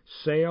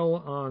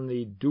sale on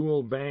the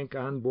dual bank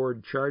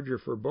onboard charger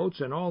for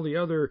boats and all the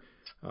other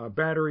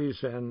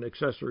batteries and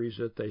accessories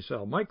that they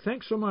sell. Mike,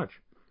 thanks so much.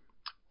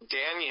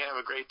 Dan, you have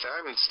a great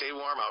time, and stay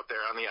warm out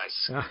there on the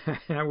ice.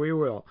 We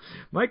will.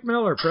 Mike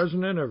Miller,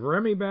 president of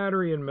Remy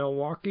Battery in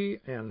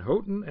Milwaukee and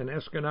Houghton and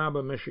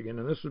Escanaba, Michigan.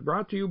 And this is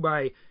brought to you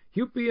by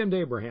Hupy and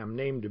Abraham,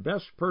 named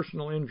Best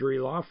Personal Injury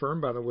Law Firm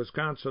by the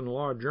Wisconsin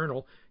Law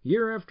Journal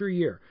year after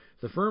year.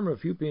 The firm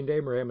of Hupy and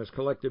Abraham has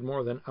collected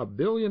more than $1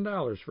 billion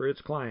for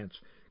its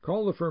clients.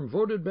 Call the firm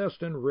voted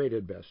best and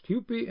rated best.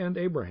 Hupy and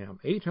Abraham,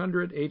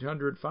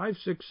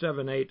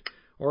 800-800-5678,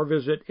 or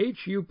visit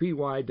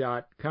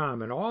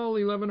hupy.com. And all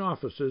 11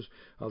 offices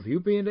of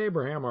Hupy and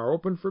Abraham are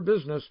open for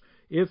business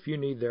if you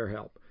need their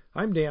help.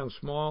 I'm Dan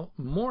Small.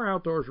 More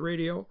Outdoors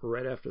Radio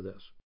right after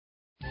this.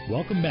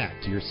 Welcome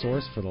back to your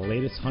source for the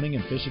latest hunting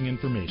and fishing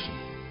information.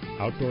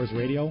 Outdoors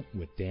Radio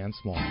with Dan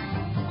Small.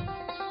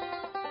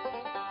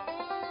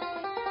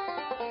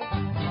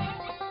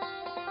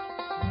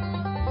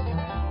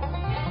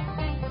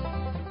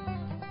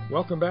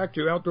 Welcome back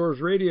to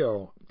Outdoors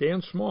Radio.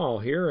 Dan Small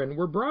here, and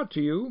we're brought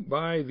to you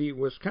by the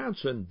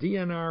Wisconsin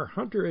DNR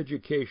Hunter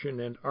Education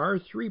and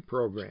R3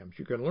 programs.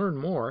 You can learn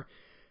more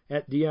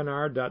at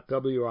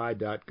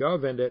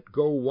dnr.wi.gov and at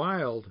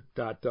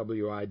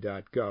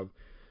gowild.wi.gov.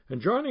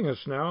 And joining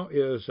us now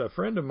is a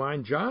friend of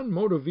mine, John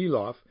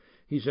Motoviloff.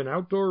 He's an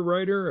outdoor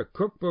writer, a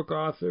cookbook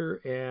author,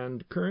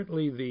 and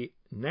currently the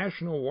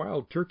National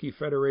Wild Turkey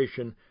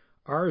Federation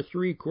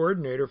R3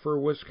 coordinator for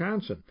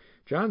Wisconsin.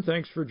 John,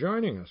 thanks for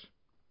joining us.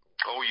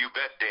 Oh, you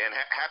bet, Dan.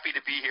 Happy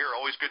to be here.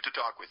 Always good to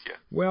talk with you.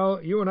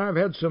 Well, you and I have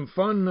had some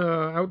fun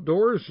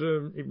outdoors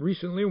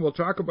recently, and we'll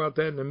talk about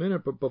that in a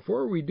minute. But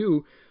before we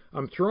do,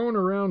 I'm throwing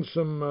around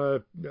some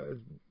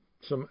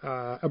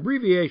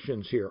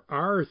abbreviations here.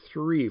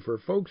 R3, for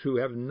folks who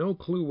have no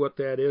clue what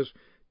that is.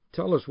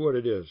 Tell us what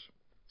it is.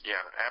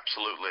 Yeah,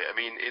 absolutely. I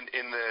mean,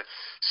 in the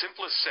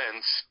simplest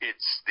sense,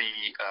 it's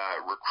the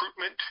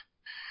recruitment,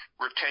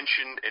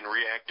 retention, and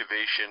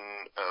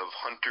reactivation of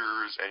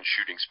hunters and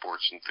shooting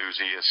sports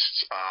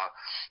enthusiasts.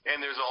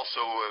 And there's also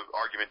an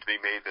argument to be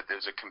made that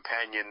there's a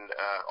companion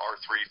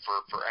R3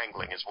 for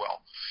angling as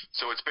well.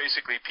 So it's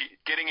basically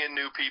getting in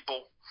new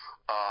people,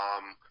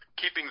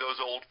 keeping those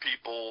old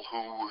people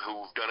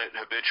who've done it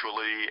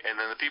habitually, and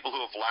then the people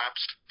who have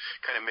lapsed,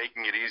 kind of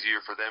making it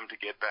easier for them to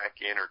get back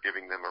in or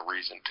giving them a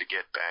reason to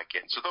get back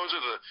in. So those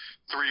are the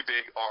 3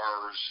 big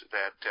R's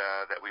that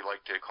we like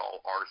to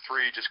call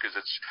R3, just because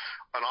it's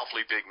an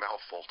awfully big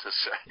mouthful to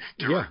say,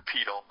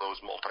 repeat all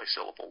those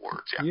multi-syllable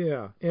words.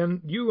 Yeah,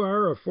 and you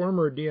are a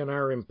former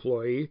DNR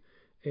employee,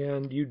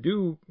 and you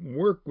do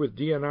work with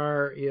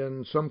DNR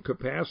in some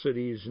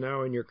capacities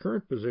now in your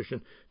current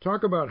position.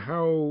 Talk about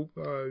how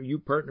you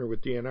partner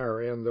with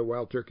DNR and the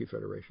Wild Turkey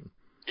Federation.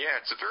 Yeah,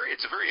 it's a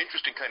very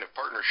interesting kind of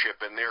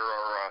partnership, and there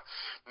are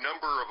a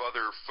number of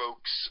other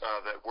folks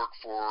that work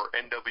for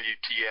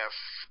NWTF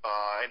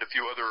and a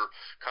few other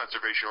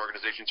conservation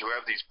organizations who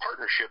have these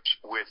partnerships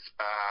with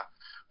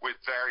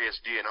various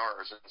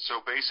DNRs. And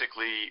so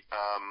basically,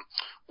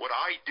 what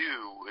I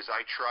do is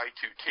I try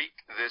to take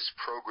this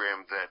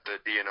program that the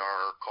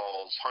DNR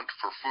calls Hunt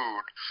for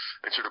Food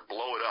and sort of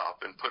blow it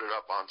up and put it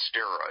up on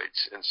steroids.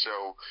 And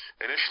so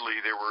initially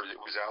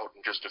it was out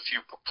in just a few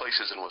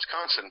places in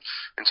Wisconsin.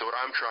 And so what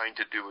I'm trying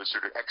to do is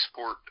sort of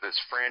export this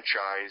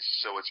franchise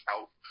so it's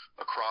out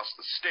across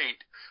the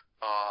state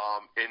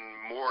in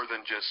more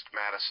than just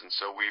Madison.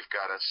 So we've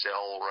got a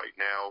cell right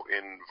now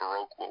in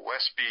Viroqua,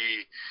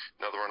 Westby,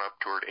 another one up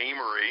toward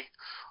Amory,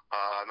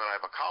 and then I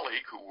have a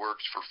colleague who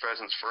works for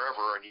Pheasants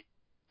Forever, and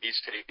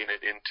he's taken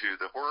it into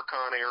the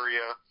Horicon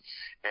area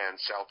and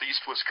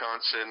southeast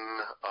Wisconsin,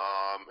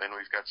 and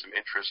we've got some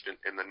interest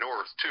in the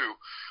north too.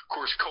 Of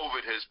course,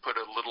 COVID has put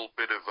a little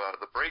bit of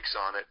the brakes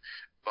on it,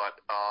 but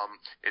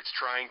it's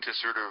trying to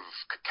sort of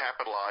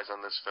capitalize on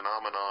this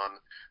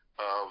phenomenon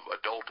of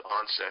adult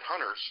onset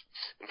hunters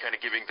and kind of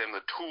giving them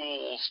the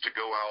tools to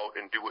go out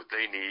and do what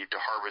they need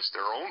to harvest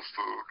their own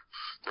food,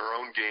 their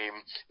own game,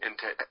 and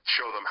to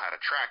show them how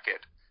to track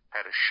it,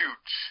 how to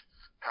shoot,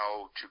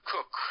 how to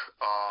cook,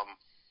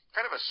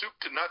 kind of a soup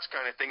to nuts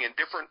kind of thing, and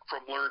different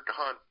from Learn to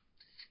Hunt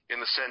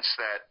in the sense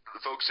that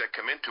the folks that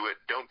come into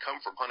it don't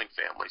come from hunting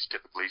families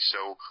typically,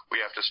 so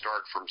we have to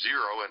start from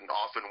zero, and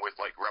often with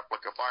like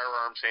replica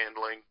firearms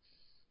handling,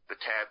 the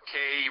Tab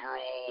K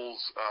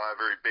rules,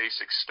 very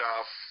basic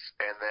stuff,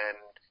 and then,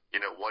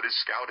 what is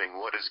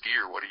scouting? What is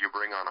gear? What do you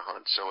bring on a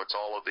hunt? So it's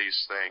all of these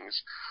things.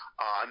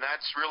 And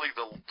that's really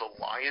the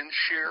lion's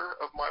share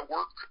of my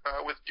work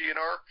with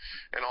DNR.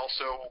 And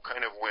also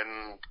kind of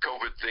when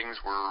COVID things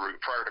were,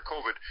 prior to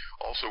COVID,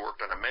 also worked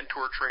on a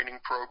mentor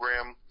training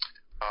program,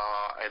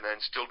 and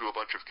then still do a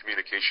bunch of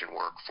communication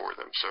work for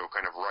them. So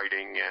kind of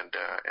writing and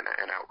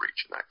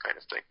outreach and that kind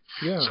of thing.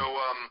 Yeah. So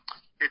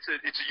it's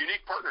a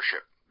unique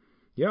partnership.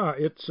 Yeah,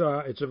 it's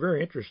a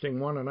very interesting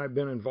one, and I've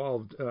been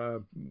involved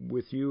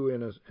with you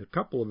in a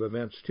couple of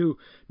events too.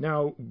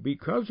 Now,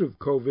 because of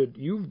COVID,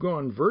 you've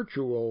gone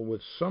virtual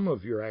with some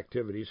of your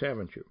activities,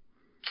 haven't you?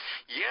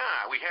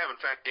 Yeah, we have. In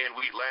fact, Dan,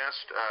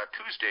 last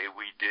Tuesday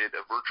we did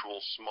a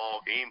virtual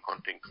small game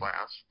hunting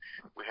class.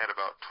 We had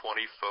about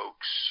 20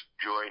 folks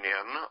join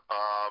in,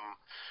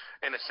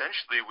 and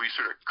essentially we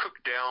sort of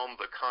cooked down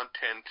the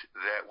content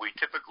that we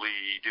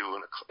typically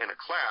do in a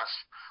class.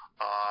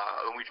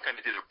 And we kind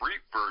of did a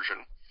brief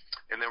version,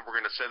 and then we're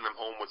going to send them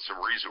home with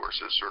some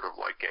resources, sort of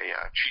like a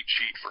cheat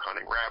sheet for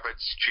hunting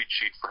rabbits, cheat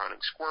sheet for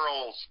hunting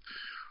squirrels,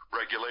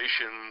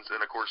 regulations,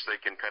 and of course they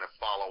can kind of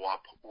follow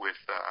up with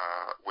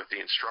the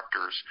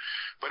instructors.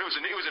 But it was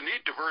a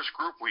neat, diverse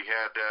group. We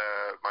had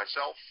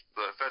myself,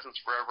 the Pheasants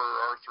Forever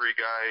R3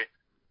 guy,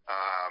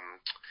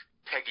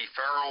 Peggy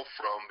Farrell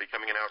from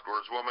Becoming an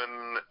Outdoors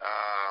Woman,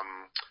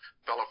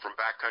 fellow from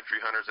Backcountry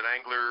Hunters and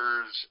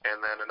Anglers, and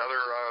then another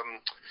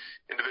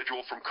individual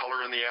from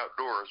Color in the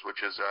Outdoors,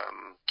 which is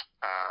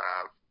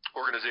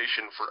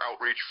organization for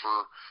outreach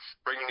for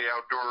bringing the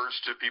outdoors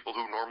to people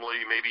who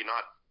normally maybe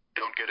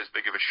don't get as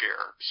big of a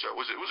share. So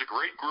it was a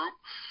great group,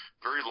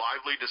 very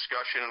lively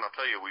discussion, and I'll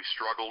tell you, we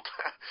struggled.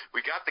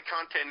 We got the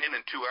content in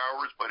 2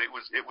 hours, but it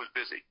was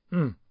busy.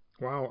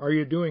 Wow. Are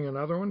you doing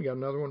another one? You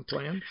got another one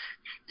planned?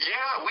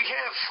 Yeah, we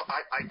have.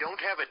 I don't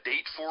have a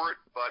date for it,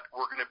 but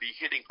we're going to be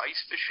hitting ice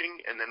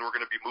fishing, and then we're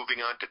going to be moving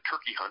on to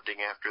turkey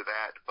hunting after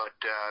that. But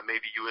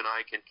maybe you and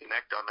I can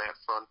connect on that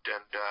front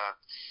and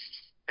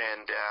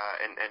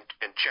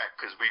check,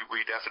 because we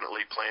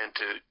definitely plan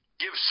to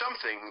give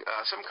something,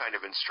 some kind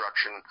of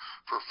instruction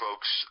for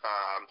folks,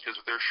 because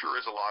there sure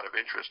is a lot of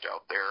interest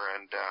out there,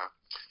 and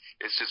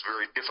it's just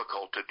very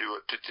difficult to do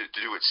it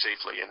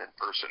safely and in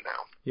person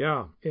now.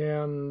 Yeah,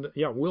 and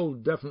we'll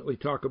definitely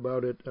talk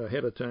about it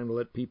ahead of time to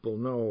let people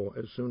know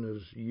as soon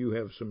as you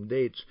have some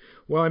dates.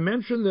 Well, I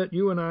mentioned that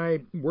you and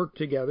I work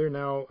together.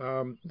 Now,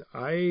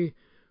 I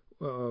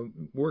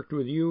worked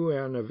with you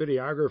and a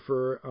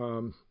videographer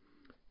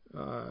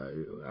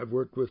I've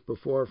worked with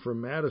before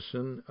from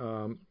Madison,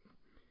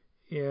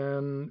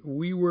 and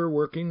we were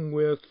working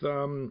with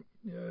some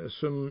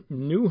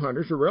new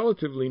hunters, or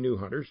relatively new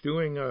hunters,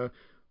 doing a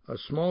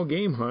small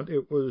game hunt.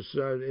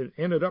 It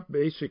ended up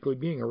basically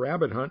being a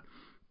rabbit hunt,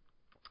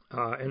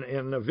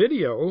 and a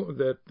video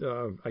that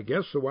I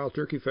guess the Wild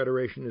Turkey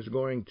Federation is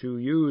going to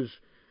use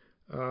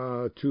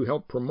to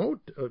help promote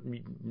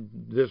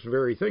this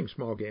very thing,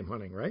 small game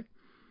hunting, right?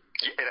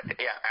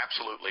 Yeah,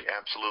 absolutely.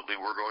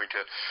 We're going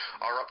to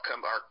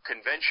our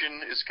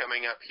convention is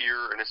coming up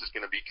here, and this is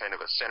going to be kind of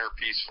a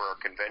centerpiece for our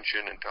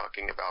convention, and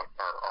talking about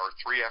our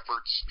three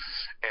efforts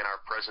and our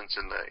presence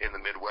in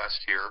the Midwest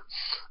here.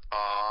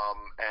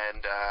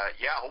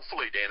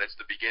 Hopefully, Dan, it's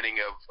the beginning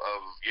of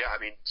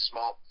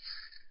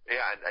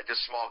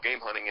small game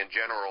hunting in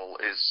general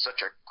is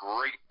such a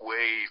great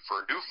way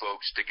for new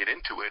folks to get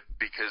into it,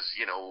 because,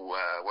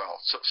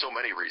 so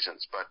many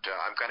reasons, but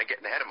I'm kind of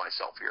getting ahead of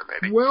myself here,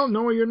 maybe. Well,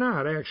 no, you're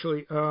not,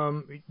 actually.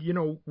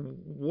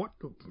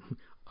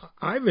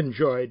 I've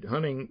enjoyed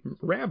hunting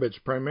rabbits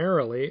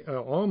primarily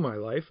all my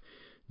life.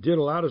 Did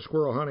a lot of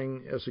squirrel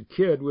hunting as a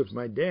kid with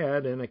my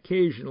dad, and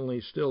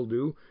occasionally still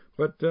do.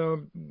 But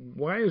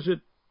why is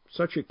it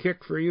such a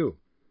kick for you?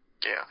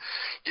 Yeah.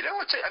 You know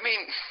what's, I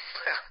mean,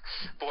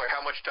 boy,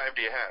 how much time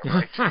do you have,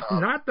 right?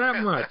 Not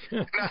that much.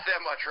 Not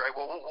that much, right?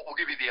 Well, we'll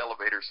give you the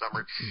elevator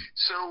summary.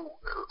 So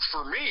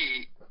for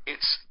me,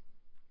 it's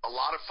a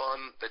lot of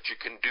fun that you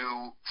can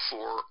do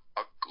for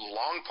a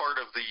long part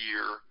of the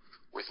year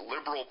with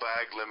liberal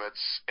bag limits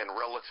and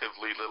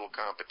relatively little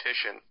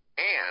competition,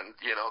 and,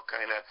 you know,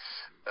 kind of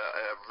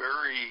a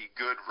very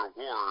good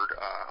reward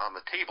on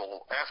the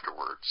table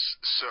afterwards.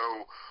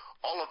 So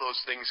all of those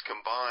things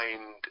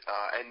combined,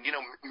 and, you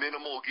know,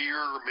 minimal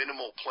gear,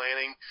 minimal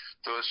planning.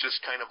 So it's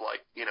just kind of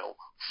like, you know,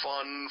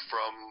 fun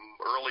from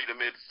early to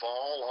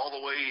mid-fall all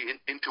the way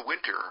into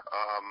winter.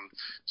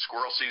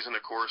 Squirrel season,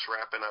 of course,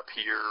 wrapping up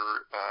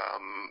here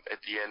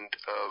at the end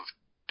of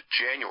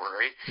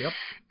January, yep.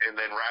 And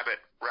then rabbit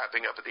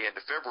wrapping up at the end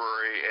of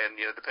February, and,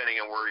 you know, depending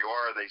on where you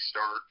are, they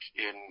start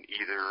in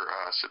either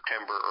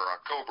September or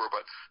October,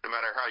 but no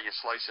matter how you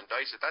slice and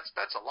dice it,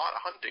 that's a lot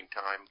of hunting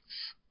time.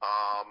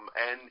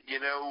 And,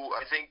 you know,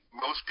 I think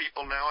most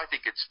people now, I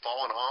think it's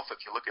fallen off.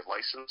 If you look at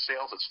license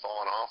sales, it's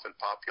fallen off in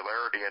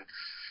popularity, and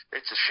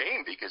it's a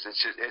shame because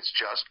it's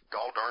just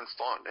gall darn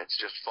fun. It's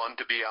just fun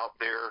to be out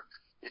there.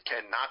 You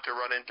tend not to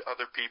run into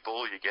other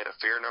people. You get a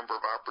fair number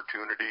of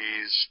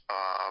opportunities,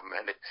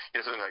 and you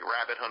know, something like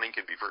rabbit hunting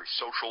can be very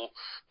social.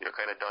 You know,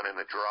 kind of done in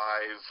a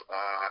drive,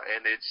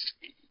 and it's,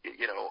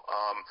 you know,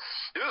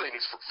 the other thing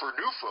is for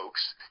new folks,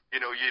 you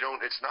know,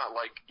 it's not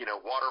like, you know,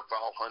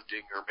 waterfowl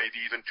hunting or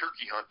maybe even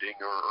turkey hunting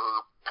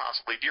or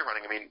possibly deer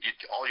hunting. I mean,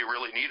 all you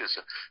really need is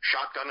a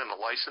shotgun and a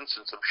license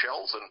and some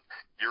shells, and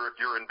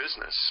you're in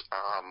business.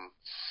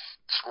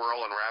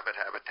 Squirrel and rabbit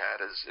habitat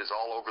is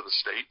all over the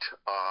state.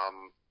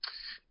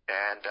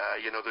 And,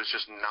 you know, there's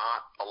just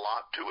not a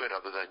lot to it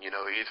other than, you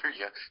know, either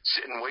you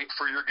sit and wait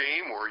for your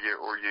game or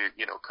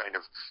you know, kind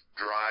of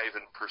drive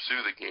and pursue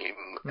the game.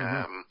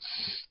 Mm-hmm.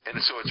 And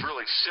so it's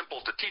really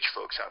simple to teach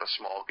folks how to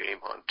small game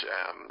hunt,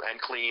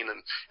 and clean and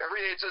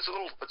everything. It's a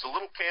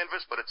little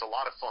canvas, but it's a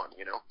lot of fun,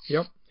 you know?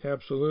 Yep,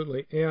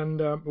 absolutely.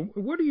 And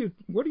what do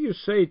you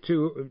say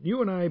to,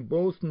 you and I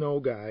both know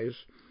guys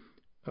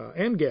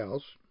and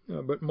gals,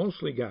 but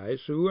mostly guys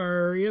who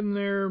are in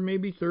their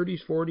maybe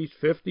 30s, 40s,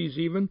 50s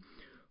even,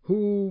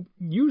 who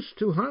used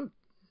to hunt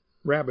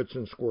rabbits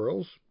and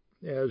squirrels,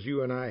 as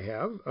you and I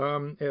have,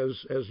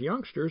 as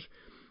youngsters,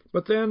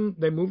 but then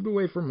they moved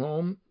away from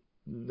home.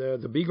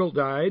 The beagle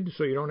died,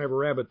 so you don't have a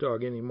rabbit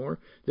dog anymore.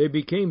 They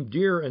became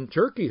deer and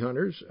turkey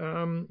hunters.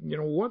 You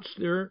know, what's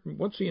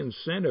the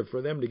incentive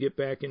for them to get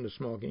back into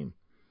small game?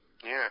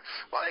 Yeah,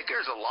 well, I think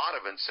there's a lot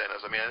of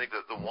incentives. I mean, I think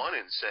that the one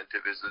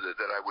incentive is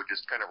that I would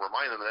just kind of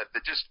remind them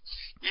that just,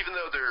 even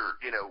though they're,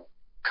 you know,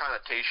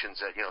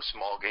 connotations that, you know,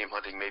 small game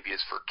hunting maybe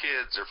is for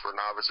kids or for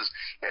novices,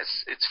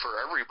 it's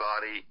for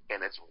everybody,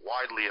 and it's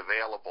widely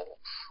available.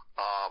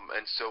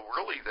 And so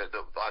really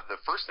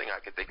the first thing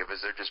I could think of is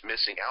they're just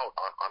missing out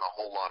on a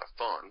whole lot of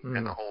fun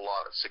and a whole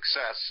lot of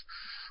success.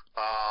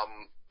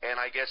 And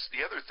I guess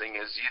the other thing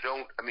is you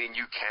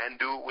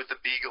can do it with a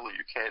beagle, or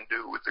you can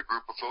do it with a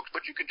group of folks,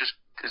 but you can just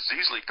as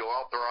easily go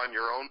out there on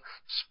your own,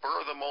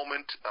 spur of the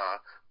moment,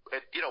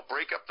 you know,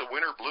 break up the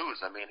winter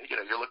blues. I mean, you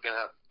know, you're looking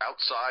at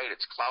outside,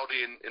 it's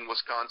cloudy in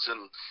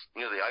Wisconsin,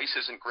 you know, the ice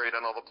isn't great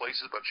on all the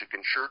places, but you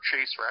can sure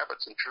chase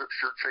rabbits and sure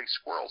chase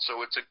squirrels. So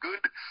it's a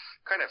good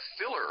kind of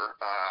filler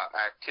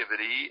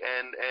activity,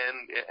 and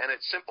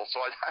it's simple.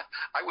 So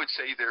I would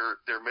say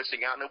they're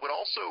missing out, and it would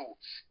also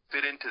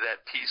fit into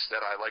that piece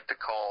that I like to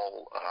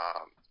call,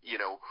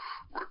 you know,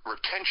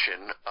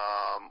 retention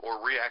or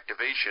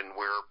reactivation,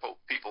 where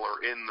people are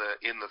in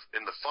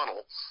the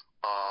funnel.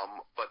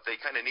 But they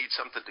kind of need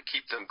something to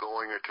keep them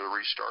going or to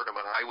restart them,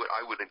 and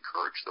I would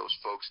encourage those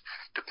folks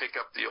to pick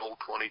up the old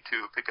 22,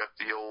 pick up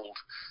the old,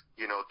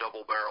 you know,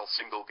 double barrel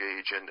single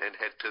gauge, and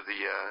head to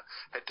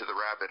the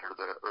rabbit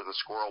or the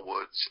squirrel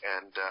woods.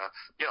 And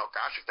you know,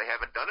 gosh, if they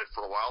haven't done it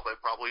for a while, they're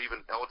probably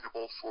even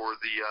eligible for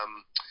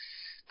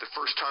the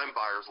first time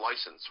buyer's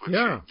license, which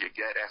you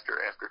get after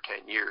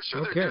 10 years.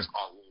 So there's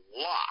a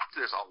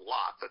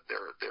lot that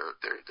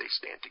they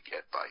stand to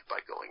get by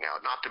going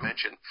out. Not to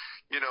mention,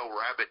 you know,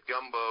 rabbit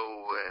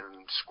gumbo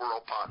and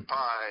squirrel pot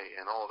pie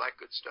and all that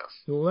good stuff.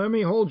 Well, let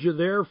me hold you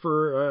there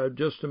for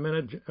just a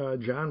minute,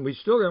 John. We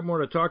still got more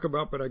to talk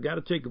about, but I got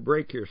to take a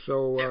break here.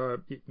 So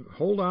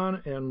hold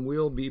on, and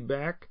we'll be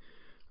back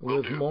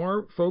with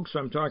more. Folks,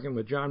 I'm talking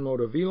with John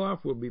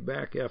Motoviloff. We'll be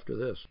back after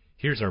this.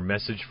 Here's our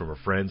message from our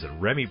friends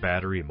at Remy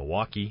Battery in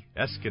Milwaukee,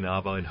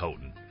 Escanaba, and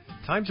Houghton.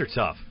 Times are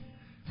tough,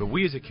 but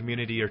we as a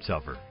community are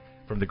tougher.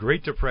 From the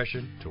Great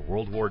Depression to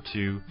World War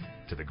II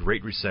to the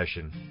Great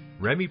Recession,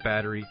 Remy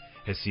Battery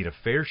has seen a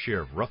fair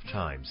share of rough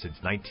times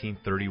since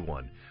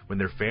 1931, when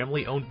their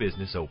family-owned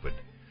business opened.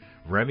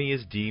 Remy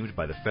is deemed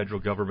by the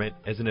federal government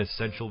as an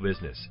essential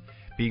business,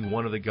 being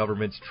one of the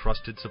government's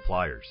trusted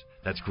suppliers.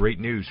 That's great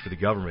news for the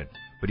government,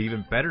 but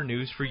even better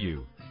news for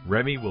you.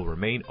 Remy will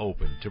remain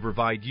open to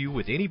provide you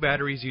with any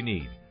batteries you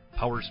need.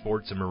 power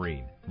sports and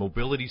marine,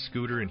 mobility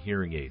scooter and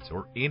hearing aids,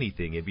 or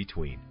anything in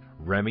between,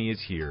 Remy is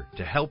here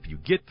to help you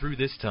get through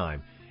this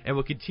time and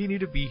will continue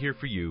to be here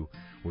for you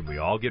when we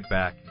all get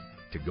back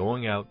to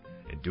going out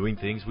and doing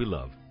things we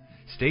love.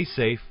 Stay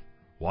safe,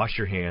 wash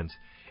your hands,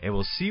 and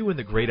we'll see you in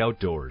the great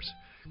outdoors.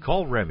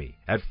 Call Remy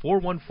at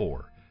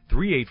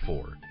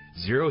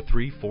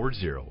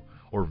 414-384-0340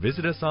 or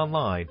visit us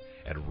online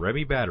at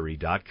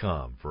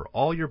remybattery.com for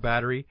all your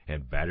battery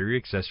and battery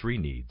accessory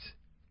needs.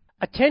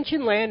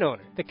 Attention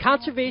landowner, the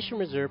Conservation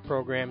Reserve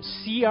Program,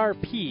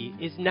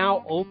 CRP, is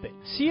now open.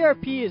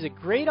 CRP is a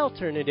great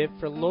alternative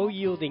for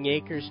low-yielding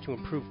acres to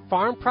improve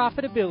farm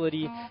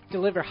profitability,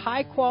 deliver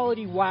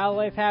high-quality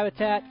wildlife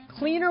habitat,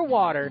 cleaner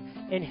water,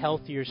 and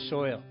healthier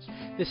soils.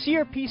 The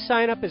CRP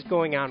sign-up is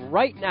going on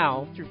right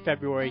now through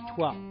February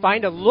 12th.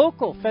 Find a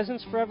local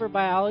Pheasants Forever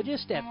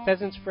biologist at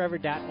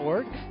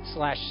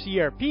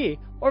pheasantsforever.org/CRP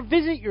or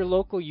visit your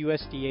local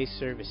USDA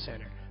service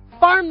center.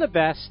 Farm the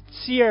best,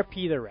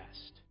 CRP the rest.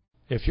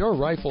 If your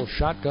rifle,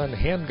 shotgun,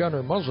 handgun,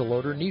 or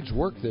muzzleloader needs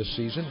work this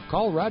season,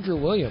 call Roger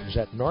Williams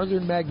at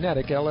Northern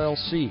Magnetic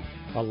LLC.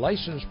 A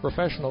licensed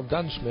professional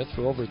gunsmith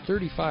for over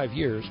 35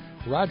 years,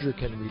 Roger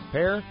can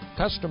repair,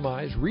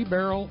 customize,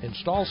 rebarrel,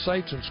 install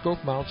sights and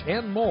scope mounts,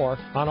 and more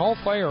on all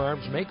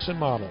firearms makes and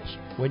models.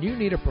 When you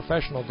need a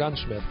professional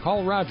gunsmith,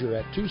 call Roger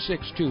at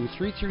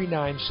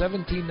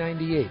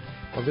 262-339-1798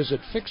 or visit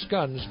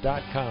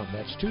fixguns.com.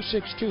 That's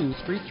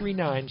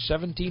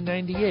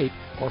 262-339-1798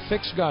 or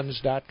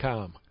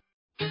fixguns.com.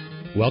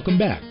 Welcome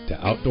back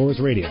to Outdoors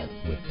Radio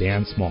with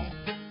Dan Small.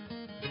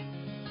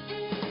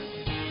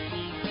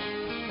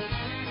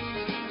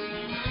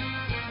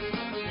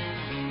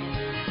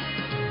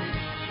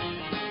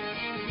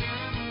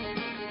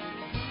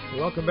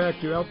 Welcome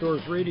back to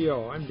Outdoors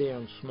Radio. I'm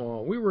Dan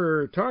Small. We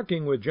were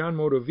talking with John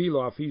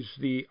Motoviloff. He's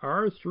the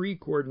R3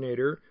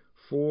 coordinator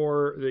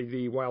for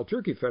the Wild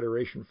Turkey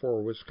Federation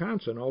for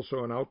Wisconsin,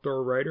 also an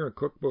outdoor writer, a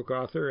cookbook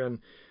author, and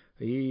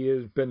he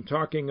has been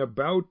talking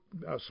about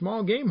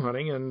small game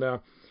hunting,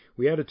 and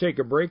we had to take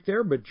a break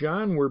there, but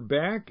John, we're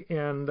back,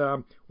 and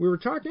we were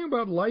talking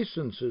about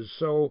licenses.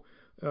 So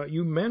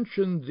you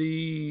mentioned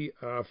the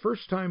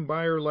first-time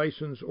buyer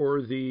license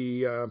or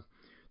the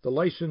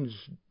license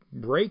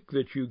break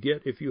that you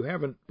get if you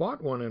haven't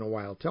bought one in a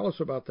while. Tell us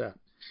about that.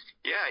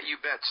 Yeah,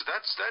 you bet. So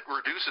that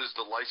reduces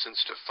the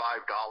license to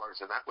 $5,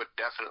 and that would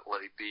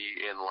definitely be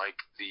in like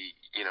the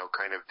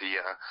kind of the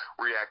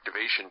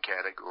reactivation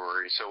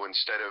category. So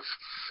instead of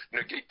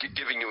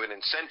giving you an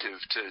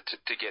incentive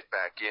to get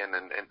back in,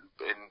 and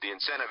the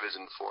incentive is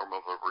in the form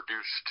of a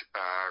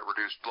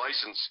reduced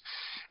license,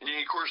 and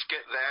you of course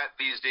get that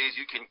these days.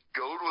 You can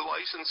go to a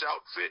licensed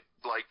outfit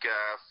like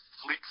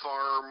Fleet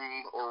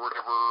Farm or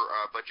whatever,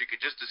 but you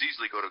could just as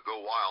easily go to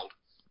Go Wild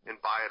and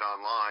buy it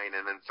online,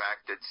 and in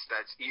fact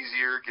that's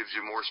easier, gives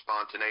you more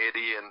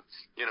spontaneity, and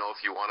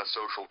if you want a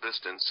social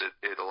distance,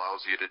 it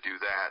allows you to do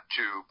that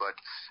too. But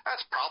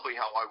that's probably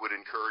how I would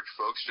encourage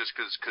folks, just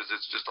because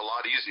it's just a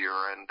lot easier,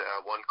 and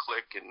one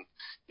click and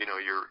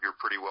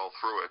you're pretty well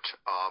through it.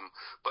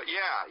 But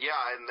yeah,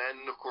 and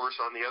then of course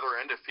on the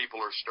other end, if people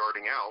are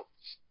starting out,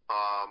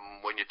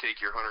 when you take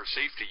your hunter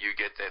safety, you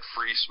get that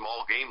free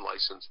small game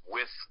license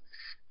with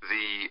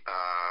the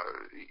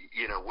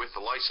with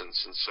the license,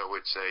 and so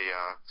it's a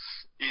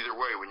either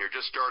way, when you're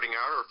just starting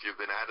out or if you've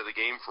been out of the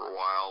game for a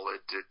while,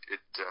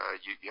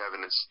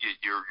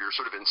 you're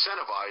sort of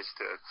incentivized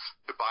to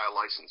buy a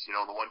license. In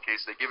the one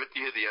case they give it to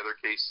you, the other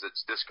case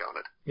it's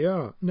discounted.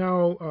 Yeah.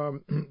 Now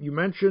you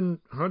mentioned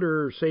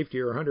hunter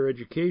safety or hunter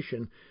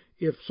education.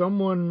 If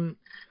someone,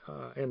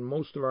 and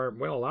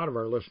a lot of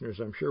our listeners,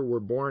 I'm sure, were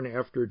born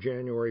after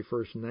January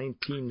 1st,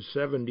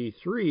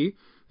 1973,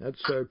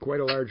 that's quite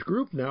a large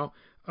group now,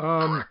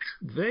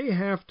 they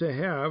have to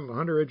have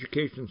hunter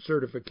education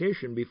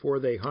certification before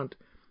they hunt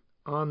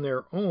on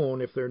their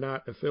own if they're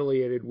not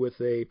affiliated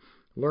with a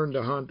Learn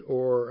to Hunt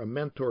or a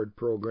mentored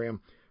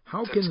program.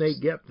 How can they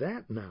get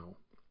that now?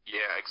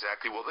 Yeah,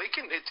 exactly. Well, they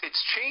can.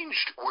 It's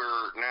changed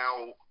where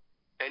now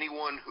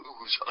anyone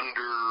who's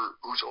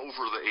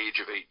over the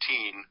age of 18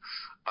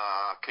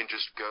 can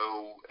just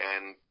go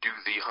and do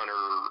the hunter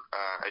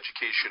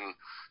education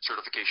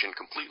certification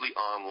completely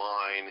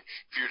online.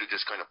 If you were to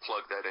just kind of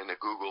plug that in a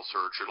Google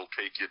search, it'll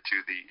take you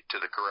to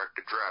the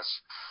correct address.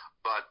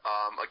 But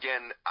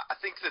again, I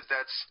think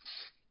that's,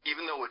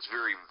 even though it's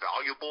very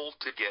valuable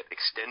to get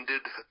extended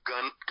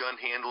gun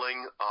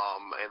handling,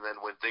 and then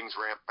when things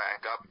ramp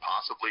back up,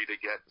 possibly to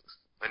get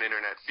an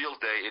internet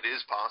field day, it is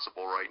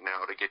possible right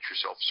now to get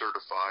yourself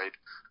certified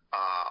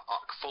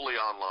fully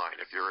online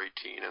if you're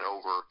 18 and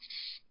over.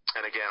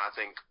 And again, I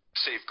think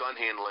safe gun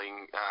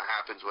handling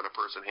happens when a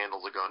person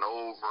handles a gun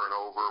over and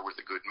over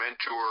with a good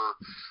mentor,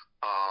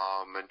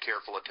 and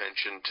careful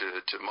attention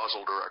to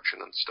muzzle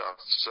direction and stuff.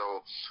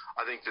 So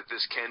I think that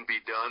this can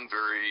be done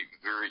very,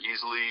 very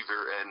easily.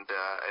 And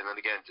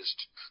then again,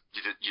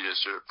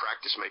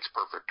 practice makes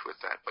perfect with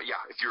that. But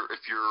yeah, if you're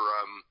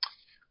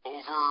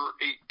over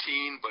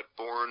 18 but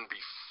born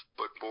before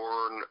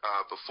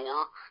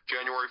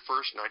January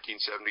 1st,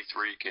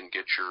 1973, can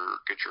get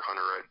your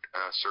hunter ed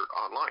cert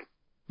online.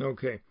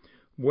 Okay.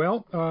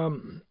 Well,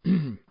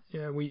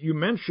 you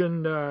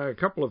mentioned a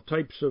couple of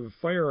types of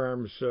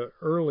firearms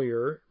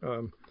earlier.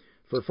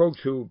 For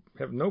folks who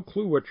have no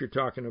clue what you're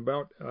talking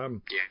about,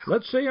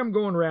 let's say I'm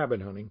going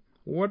rabbit hunting.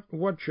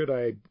 What should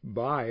I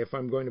buy if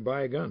I'm going to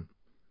buy a gun?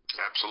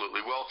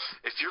 Absolutely. Well,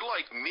 if you're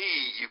like me,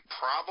 you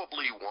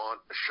probably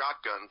want a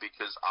shotgun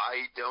because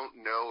I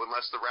don't know,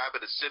 unless the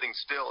rabbit is sitting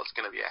still, it's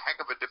going to be a heck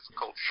of a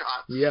difficult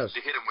shot to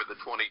hit him with a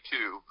 22.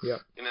 Yep.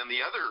 And then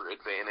the other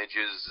advantage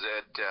is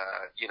that,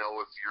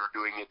 if you're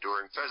doing it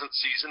during pheasant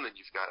season and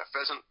you've got a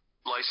pheasant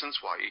license,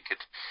 you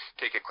could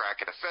take a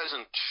crack at a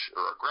pheasant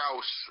or a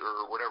grouse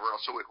or whatever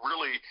else. So it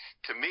really,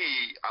 to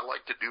me, I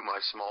like to do my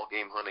small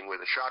game hunting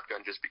with a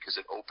shotgun just because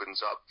it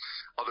opens up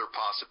other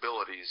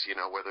possibilities,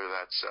 whether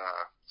that's,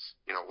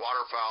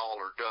 waterfowl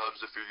or doves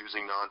if you're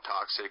using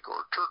non-toxic,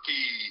 or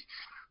turkey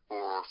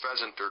or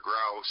pheasant or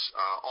grouse,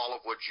 all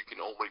of which you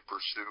can only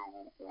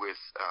pursue with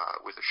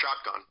a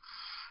shotgun.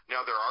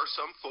 Now, there are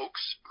some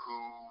folks who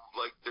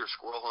like their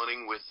squirrel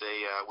hunting with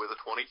a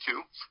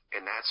 22,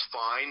 and that's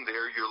fine.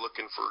 There you're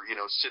looking for,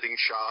 sitting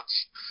shots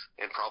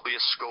and probably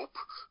a scope,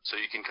 so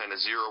you can kind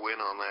of zero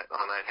in on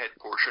that head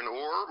portion.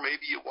 Or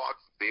maybe you walk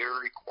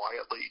very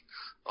quietly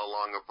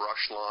along a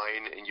brush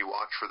line and you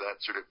watch for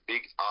that sort of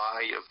big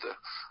eye of the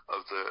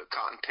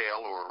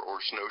cottontail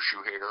or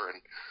snowshoe hare and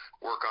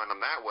work on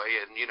them that way.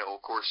 And, of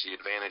course, the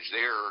advantage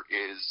there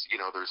is,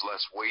 there's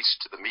less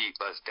waste to the meat,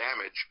 less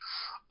damage.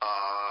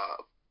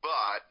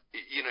 But,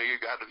 you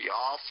got to be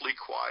awfully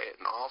quiet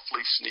and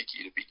awfully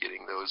sneaky to be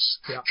getting those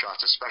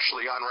shots,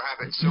 especially on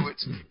rabbits. So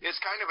it's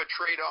kind of a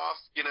trade-off.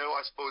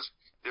 I suppose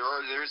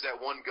there's that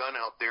one gun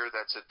out there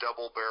that's a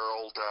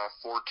double-barreled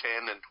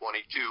 410 and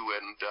 22,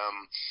 and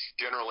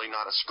generally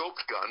not a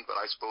scoped gun, but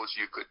I suppose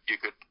you could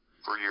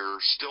for your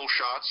still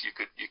shots, you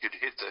could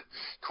hit the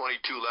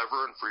 22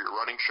 lever, and for your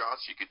running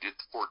shots, you could hit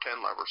the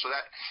 410 lever. So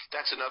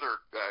that's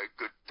another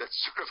good. That's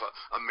sort of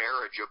a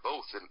marriage of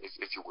both,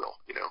 if you will.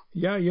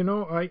 Yeah,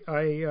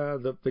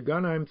 the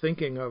gun I'm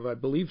thinking of, I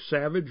believe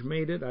Savage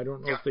made it. I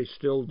don't know if they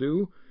still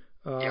do.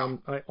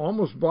 I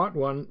almost bought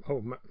one.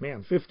 Oh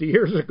man, 50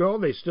 years ago.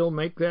 They still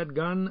make that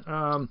gun,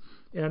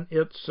 and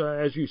it's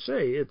as you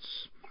say,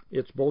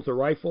 it's both a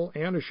rifle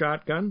and a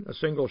shotgun, a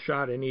single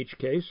shot in each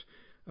case.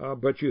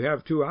 But you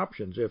have two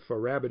options. If a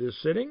rabbit is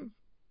sitting,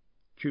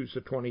 choose the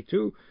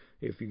 22.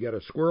 If you get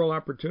a squirrel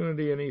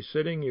opportunity and he's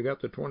sitting, you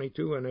got the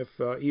 22. And if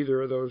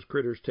either of those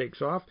critters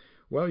takes off,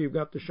 well, you've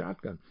got the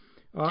shotgun.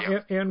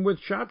 And with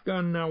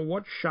shotgun, now,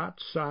 what shot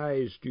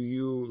size do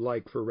you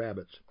like for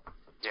rabbits?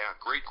 Yeah,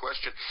 great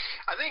question.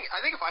 I think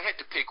if I had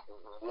to pick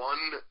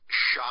one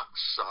shot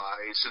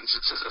size, since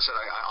as I said,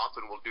 I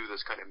often will do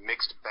this kind of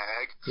mixed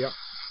bag. Yeah.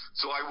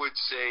 So I would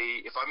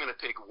say if I'm going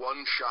to pick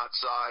one shot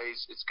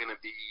size, it's going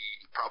to be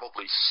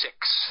probably 6.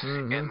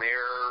 Mm-hmm. And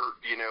there,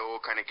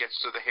 kind of gets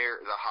to the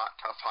hot,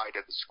 tough hide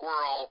of the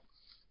squirrel,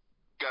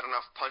 got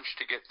enough punch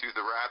to get through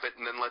the rabbit,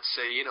 and then let's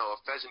say, a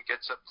pheasant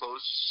gets up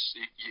close,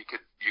 you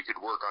could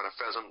work on a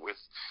pheasant with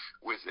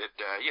it,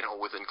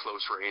 within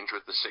close range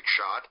with the 6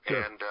 shot.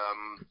 Sure. And,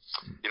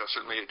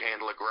 certainly it'd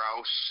handle a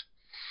grouse.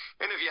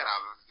 And if you had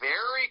a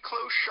very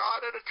close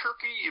shot at a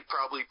turkey, you'd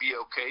probably be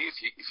okay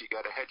if you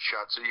got a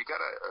headshot. So you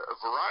got a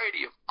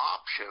variety of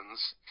options.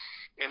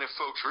 And if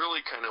folks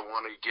really kind of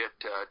want to get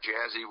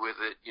jazzy with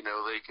it,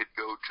 they could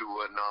go to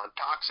a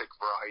non-toxic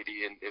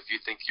variety. And if you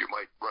think you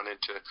might run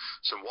into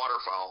some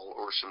waterfowl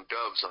or some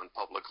doves on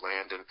public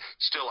land, and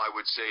still I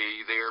would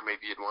say there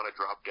maybe you'd want to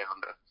drop down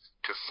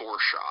to 4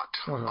 shot.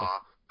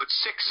 Uh-huh. But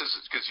 6 is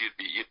because you'd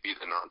be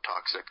the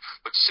non-toxic.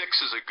 But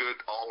 6 is a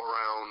good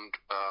all-around.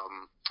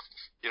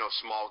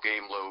 Small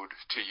game load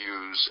to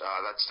use.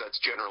 That's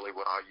generally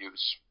what I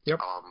use. Yep.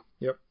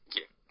 Yeah.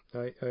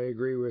 I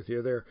agree with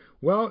you there.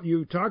 Well,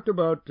 you talked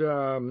about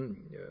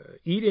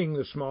eating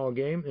the small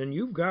game, and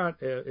you've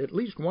got at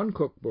least one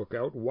cookbook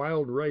out,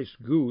 Wild Rice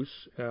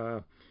Goose,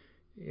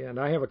 and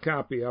I have a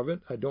copy of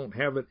it. I don't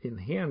have it in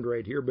hand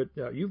right here, but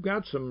you've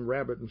got some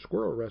rabbit and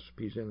squirrel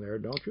recipes in there,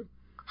 don't you?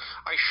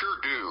 I sure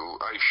do.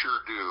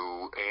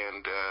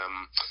 And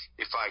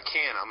if I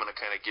can, I'm going to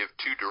kind of give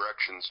 2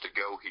 directions to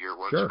go here.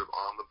 One sort of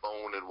on the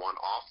bone and one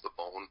off the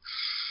bone.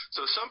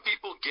 So some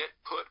people get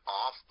put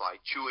off by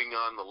chewing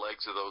on the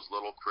legs of those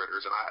little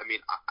critters. And I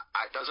mean,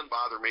 it doesn't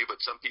bother me, but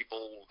some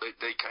people,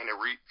 they kind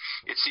of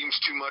it seems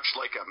too much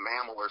like a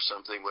mammal or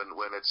something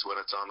when it's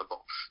on the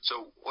bone.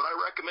 So what I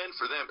recommend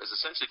for them is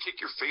essentially take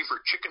your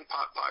favorite chicken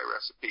pot pie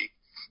recipe.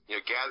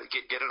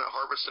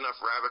 Harvest enough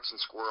rabbits and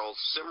squirrels,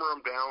 simmer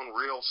them down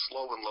real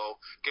slow and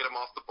low, get them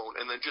off the bone,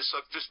 and then just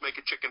make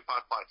a chicken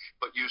pot pie,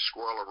 but use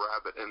squirrel or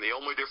rabbit. And the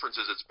only difference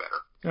is it's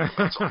better.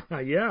 That's all.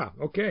 Yeah,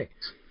 okay.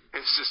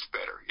 It's just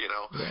better, Yeah.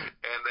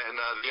 And then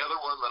the other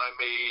one that I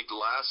made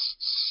last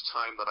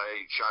time that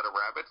I shot a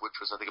rabbit, which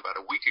was I think about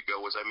a week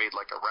ago, was I made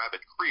like a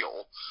rabbit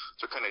creole.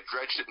 So kind of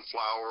dredged it in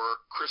flour,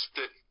 crisped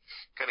it,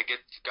 kind of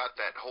got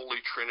that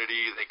holy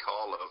trinity they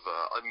call of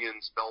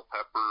onions, bell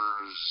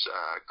peppers,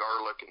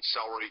 garlic, and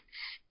celery.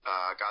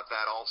 Got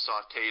that all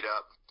sautéed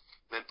up.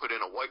 then put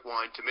in a white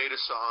wine tomato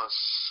sauce,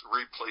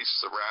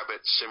 replaced the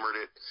rabbit, simmered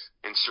it,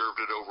 and served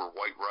it over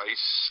white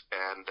rice.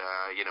 And,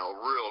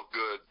 real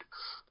good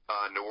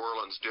New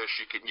Orleans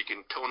dish. You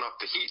can tone up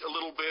the heat a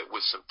little bit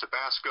with some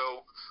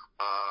Tabasco,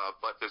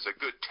 but there's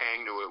a good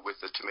tang to it with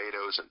the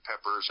tomatoes and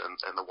peppers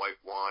and the white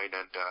wine,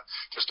 and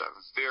just a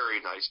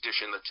very nice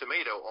dish. And the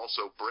tomato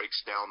also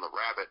breaks down the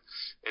rabbit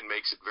and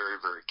makes it very,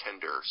 very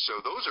tender.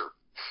 So those are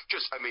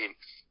just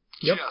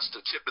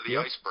the tip of the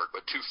iceberg,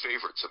 but two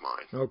favorites of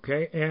mine.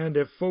 Okay, and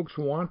if folks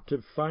want to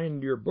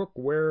find your book,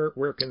 where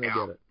can they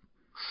get it?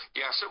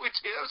 Yeah, so it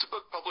was a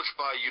book published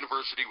by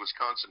University of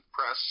Wisconsin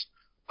Press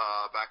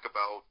back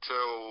about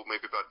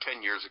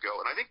 10 years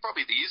ago. And I think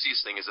probably the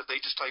easiest thing is if they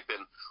just type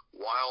in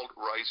wild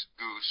rice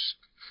goose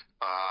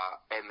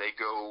and they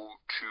go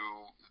to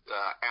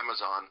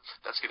Amazon,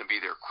 that's going to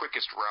be their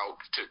quickest route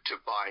to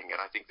buying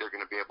it. I think they're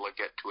going to be able to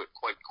get to it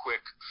quite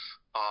quick.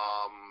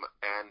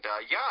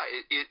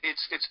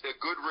 It's a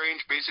good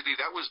range. Basically,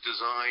 that was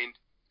designed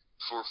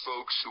for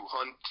folks who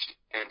hunt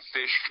and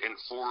fish and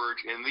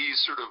forage in these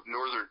sort of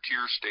northern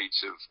tier states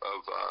of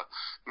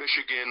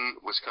Michigan,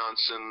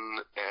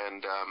 Wisconsin, and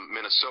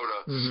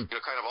Minnesota. Mm-hmm.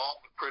 Kind of all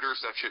the critters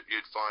that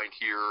you'd find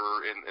here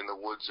in the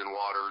woods and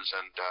waters,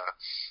 and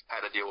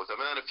how to deal with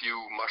them. And then a few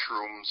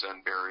mushrooms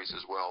and berries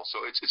as well.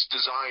 So it's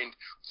designed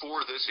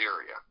for this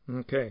area.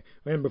 Okay.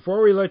 And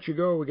before we let you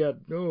go, we got,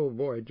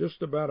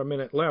 just about a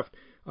minute left.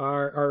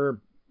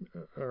 Our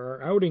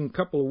outing a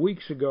couple of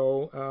weeks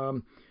ago,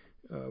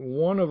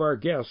 one of our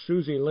guests,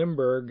 Susie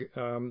Limberg,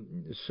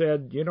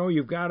 said,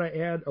 you've got to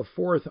add a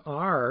fourth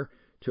R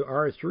to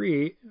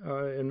R3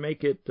 and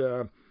make it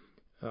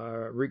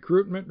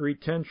recruitment,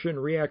 retention,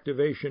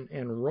 reactivation,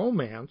 and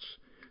romance,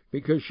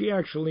 because she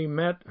actually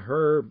met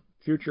her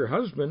future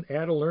husband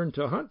at a Learn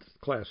to Hunt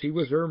class. He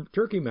was her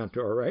turkey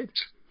mentor, right?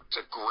 It's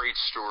a great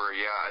story,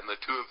 yeah. And the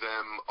two of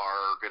them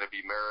are going to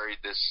be married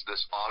this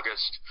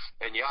August.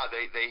 And yeah,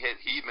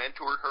 he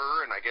mentored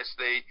her, and I guess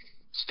they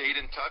stayed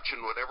in touch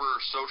in whatever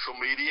social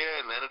media,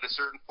 and then at a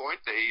certain point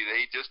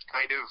they just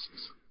kind of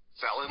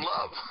fell in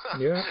love.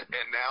 Yeah.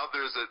 And now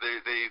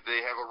they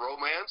have a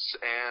romance,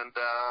 and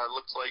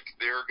looks like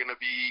they're going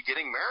to be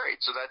getting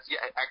married. So that's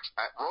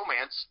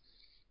romance.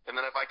 And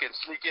then if I can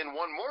sneak in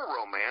one more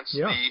romance,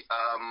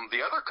 the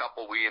other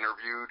couple we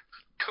interviewed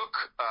took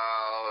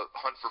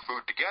Hunt for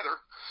Food together,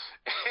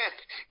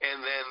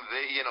 and then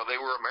they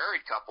were a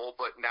married couple,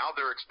 but now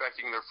they're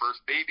expecting their first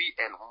baby.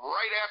 And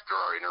right after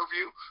our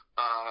interview,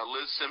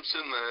 Liz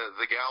Simpson,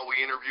 the gal we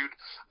interviewed,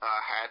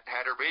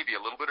 had her baby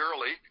a little bit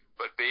early,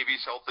 but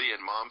baby's healthy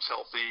and mom's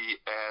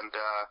healthy, and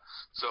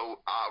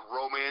so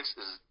romance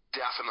is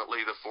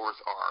definitely the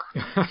fourth R.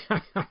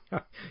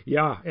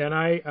 Yeah, and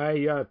I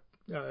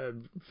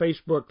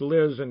Facebooked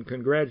Liz and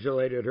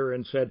congratulated her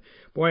and said,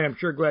 boy, I'm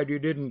sure glad you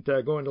didn't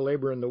go into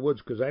labor in the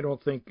woods, because I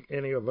don't think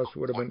any of us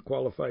would have been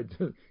qualified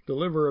to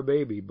deliver a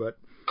baby. But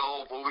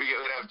we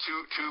would have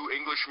two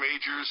English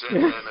majors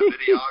and a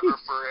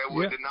videographer. It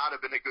would not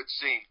have been a good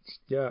scene.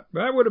 Yeah,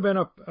 that would have been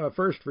a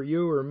first for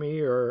you or me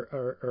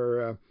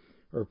or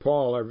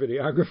Paul, our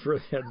videographer,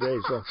 that day.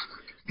 So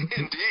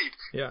indeed.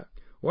 Yeah.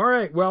 All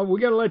right. Well, we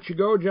got to let you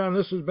go, John.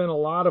 This has been a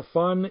lot of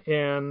fun,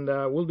 and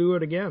we'll do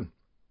it again.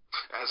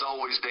 As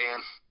always,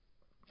 Dan.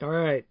 All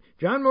right.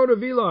 John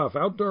Motoviloff,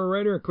 outdoor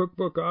writer,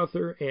 cookbook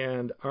author,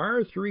 and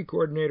R3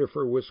 coordinator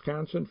for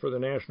Wisconsin for the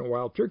National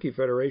Wild Turkey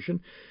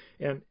Federation.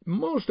 And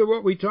most of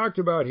what we talked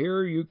about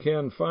here you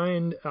can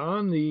find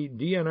on the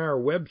DNR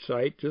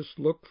website. Just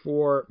look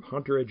for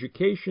Hunter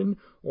Education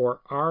or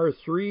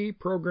R3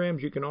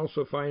 programs. You can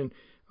also find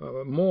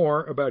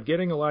more about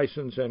getting a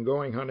license and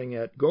going hunting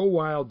at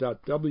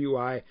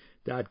gowild.wi.gov.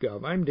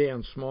 I'm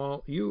Dan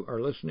Small. You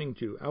are listening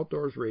to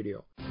Outdoors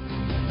Radio.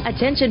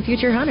 Attention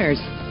future hunters.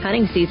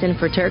 Hunting season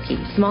for turkey,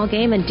 small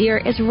game, and deer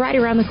is right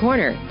around the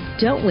corner.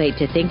 Don't wait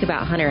to think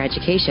about hunter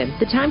education.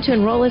 The time to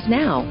enroll is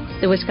now.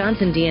 The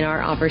Wisconsin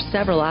DNR offers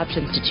several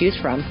options to choose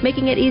from,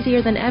 making it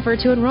easier than ever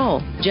to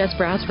enroll. Just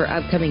browse for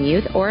upcoming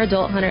youth or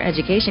adult hunter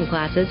education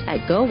classes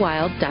at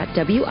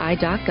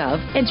gowild.wi.gov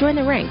and join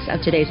the ranks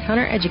of today's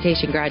hunter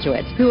education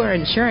graduates who are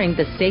ensuring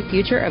the safe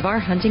future of our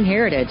hunting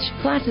heritage.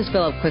 Classes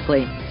fill up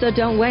quickly, so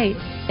don't wait.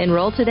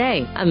 Enroll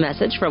today. A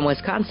message from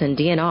Wisconsin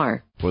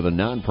DNR. For the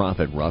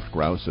nonprofit Ruffed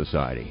Grouse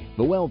Society,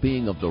 the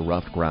well-being of the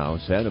ruffed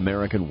grouse and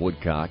American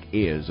woodcock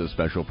is a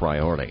special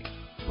priority.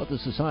 But the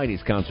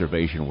Society's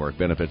conservation work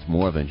benefits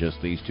more than just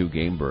these two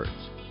game birds.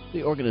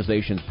 The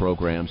organization's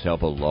programs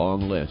help a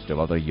long list of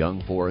other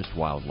young forest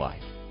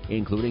wildlife,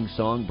 including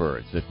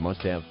songbirds that must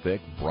have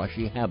thick,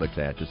 brushy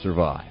habitat to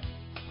survive.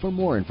 For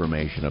more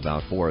information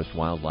about forest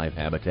wildlife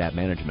habitat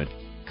management,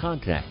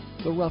 contact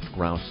the Ruffed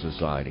Grouse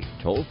Society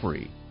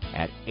toll-free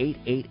at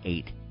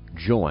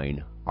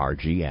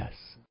 888-JOIN-RGS.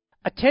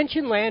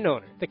 Attention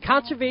landowner, the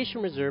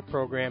Conservation Reserve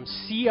Program,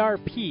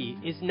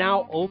 CRP, is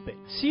now open.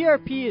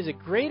 CRP is a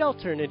great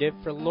alternative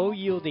for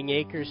low-yielding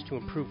acres to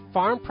improve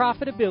farm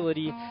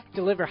profitability,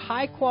 deliver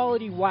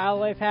high-quality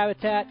wildlife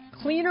habitat,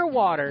 cleaner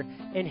water,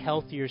 and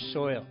healthier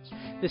soils.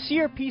 The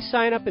CRP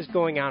sign-up is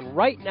going on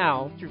right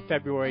now through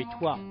February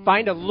 12th.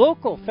 Find a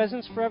local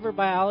Pheasants Forever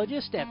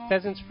biologist at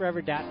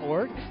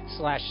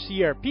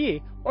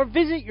pheasantsforever.org/CRP or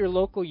visit your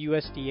local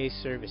USDA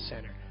service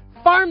center.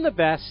 Farm the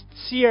best,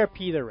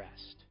 CRP the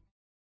rest.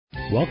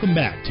 Welcome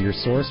back to your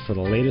source for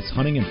the latest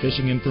hunting and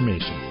fishing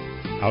information.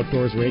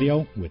 Outdoors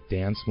Radio with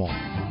Dan Small.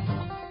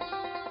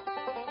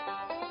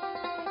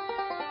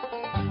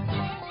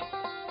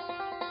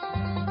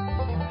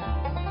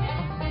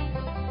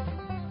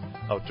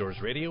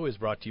 Outdoors Radio is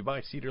brought to you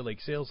by Cedar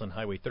Lake Sales on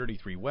Highway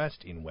 33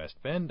 West in West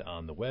Bend,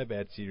 on the web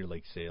at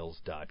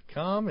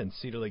cedarlakesales.com. And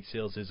Cedar Lake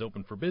Sales is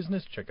open for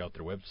business. Check out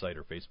their website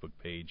or Facebook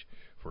page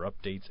for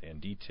updates and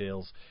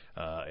details.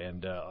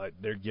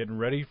 They're getting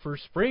ready for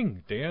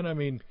spring, Dan. I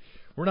mean,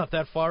 we're not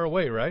that far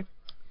away, right?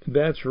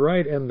 That's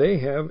right, and they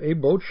have a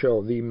boat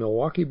show. The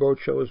Milwaukee Boat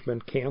Show has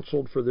been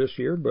canceled for this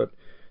year, but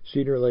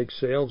Cedar Lake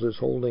Sales is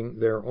holding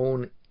their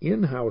own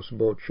in-house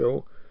boat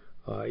show.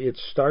 It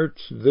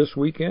starts this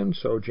weekend,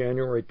 so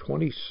January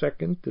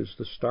 22nd is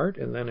the start,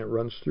 and then it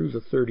runs through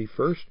the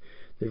 31st.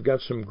 They've got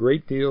some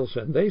great deals,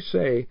 and they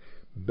say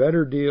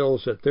better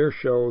deals at their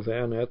show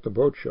than at the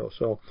boat show.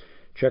 So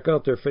check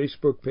out their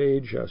Facebook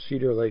page,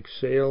 Cedar Lake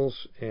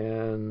Sales,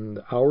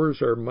 and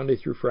hours are Monday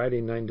through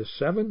Friday 9 to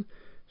 7,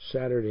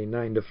 Saturday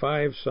 9 to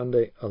 5,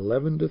 Sunday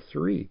 11 to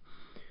 3.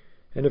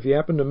 And if you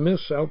happen to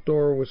miss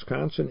Outdoor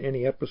Wisconsin,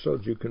 any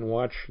episodes, you can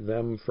watch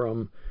them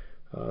from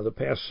the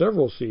past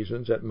several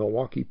seasons at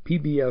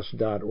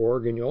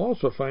MilwaukeePBS.org, and you'll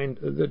also find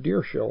the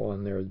deer show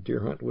on there,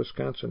 Deer Hunt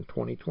Wisconsin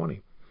 2020.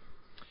 If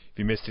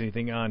you missed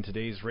anything on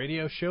today's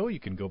radio show, you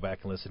can go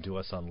back and listen to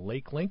us on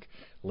LakeLink,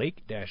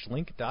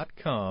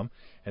 lake-link.com,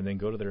 and then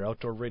go to their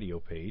outdoor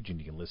radio page, and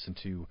you can listen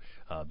to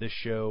this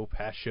show,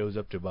 past shows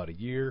up to about a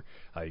year.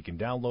 You can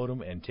download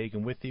them and take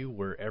them with you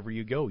wherever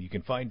you go. You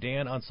can find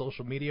Dan on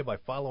social media by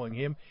following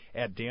him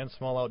at Dan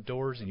Small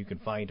Outdoors, and you can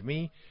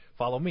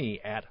follow me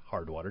at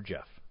Hardwater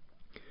Jeff.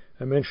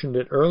 I mentioned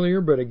it earlier,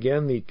 but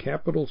again, the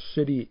Capital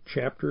City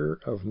chapter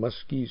of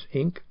Muskies,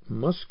 Inc.,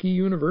 Muskie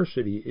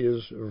University,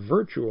 is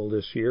virtual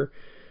this year.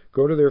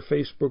 Go to their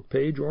Facebook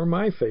page or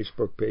my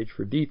Facebook page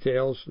for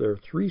details. There are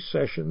 3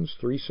 sessions,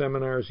 3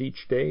 seminars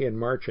each day in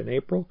March and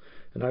April,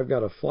 and I've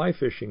got a fly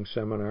fishing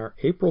seminar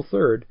April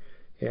 3rd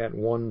at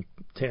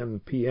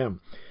 1:10 p.m.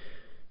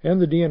 And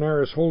the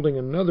DNR is holding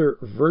another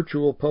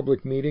virtual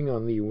public meeting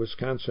on the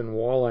Wisconsin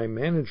Walleye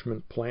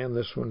Management Plan,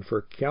 this one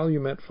for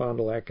Calumet, Fond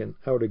du Lac, and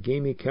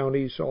Outagamie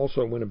counties,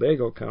 also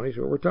Winnebago counties,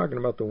 but we're talking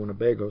about the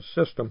Winnebago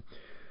system.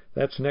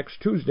 That's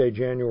next Tuesday,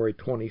 January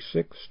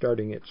 26th,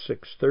 starting at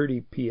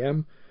 6:30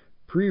 p.m.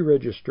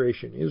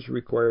 Pre-registration is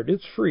required.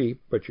 It's free,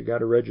 but you got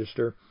to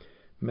register.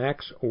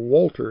 Max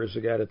Walter is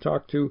the guy to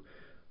talk to.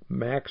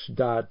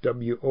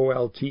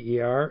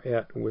 max.wolter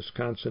at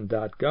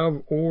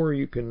wisconsin.gov, or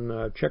you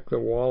can check the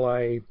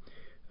walleye,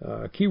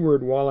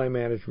 keyword walleye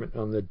management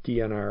on the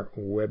DNR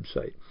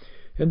website.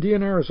 And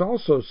DNR is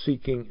also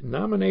seeking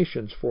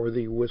nominations for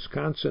the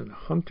Wisconsin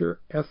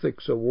Hunter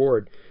Ethics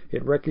Award.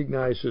 It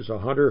recognizes a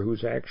hunter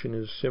whose action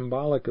is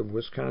symbolic of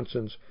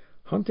Wisconsin's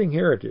hunting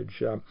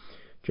heritage.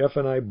 Jeff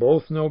and I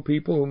both know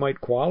people who might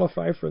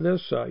qualify for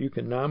this. You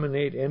can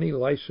nominate any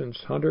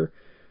licensed hunter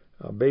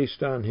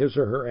based on his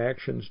or her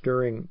actions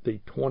during the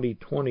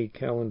 2020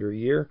 calendar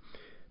year.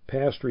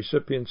 Past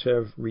recipients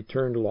have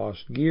returned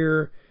lost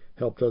gear,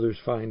 helped others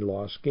find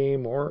lost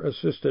game, or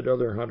assisted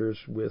other hunters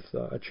with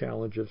a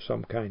challenge of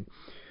some kind.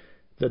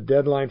 The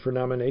deadline for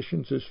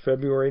nominations is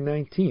February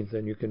 19th,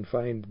 and you can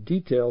find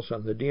details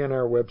on the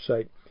DNR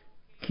website,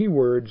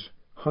 keywords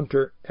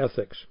Hunter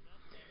Ethics.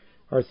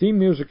 Our theme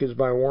music is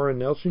by Warren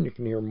Nelson. You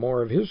can hear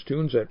more of his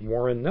tunes at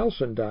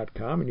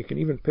warrennelson.com, and you can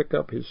even pick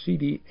up his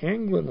CD,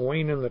 Anglin'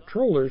 Wayne and the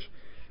Trollers,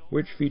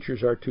 which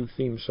features our 2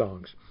 theme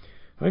songs.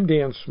 I'm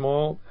Dan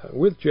Small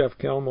with Jeff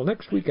Kelm. Well,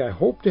 next week I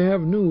hope to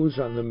have news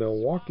on the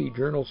Milwaukee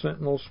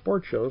Journal-Sentinel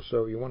Sports Show,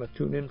 so you want to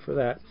tune in for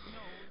that.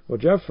 Well,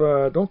 Jeff,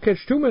 don't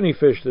catch too many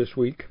fish this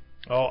week.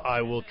 Oh,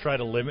 I will try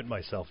to limit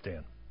myself,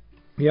 Dan.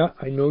 Yeah,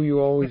 I know you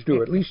always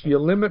do. At least you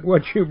limit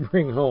what you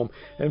bring home.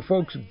 And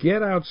folks,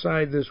 get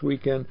outside this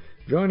weekend.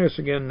 Join us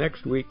again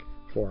next week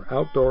for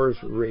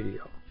Outdoors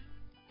Radio.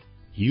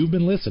 You've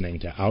been listening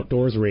to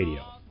Outdoors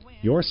Radio,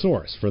 your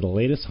source for the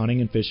latest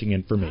hunting and fishing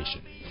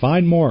information.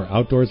 Find more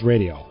Outdoors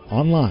Radio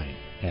online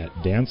at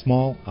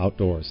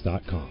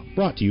dansmalloutdoors.com.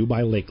 Brought to you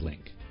by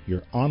LakeLink,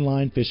 your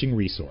online fishing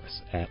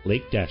resource at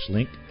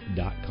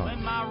lake-link.com.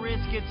 When my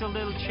wrist gets a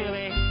little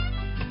chilly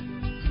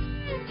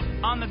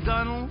on the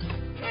gunnel,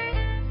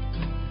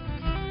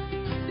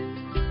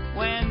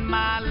 when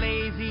my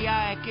lazy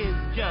Ike is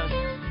just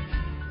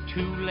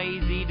too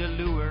lazy to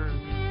lure,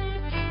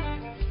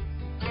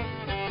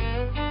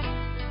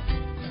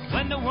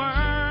 when the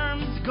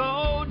worms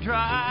go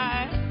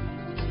dry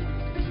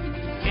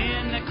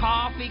in the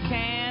coffee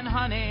can,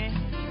 honey,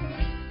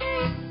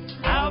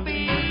 I'll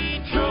be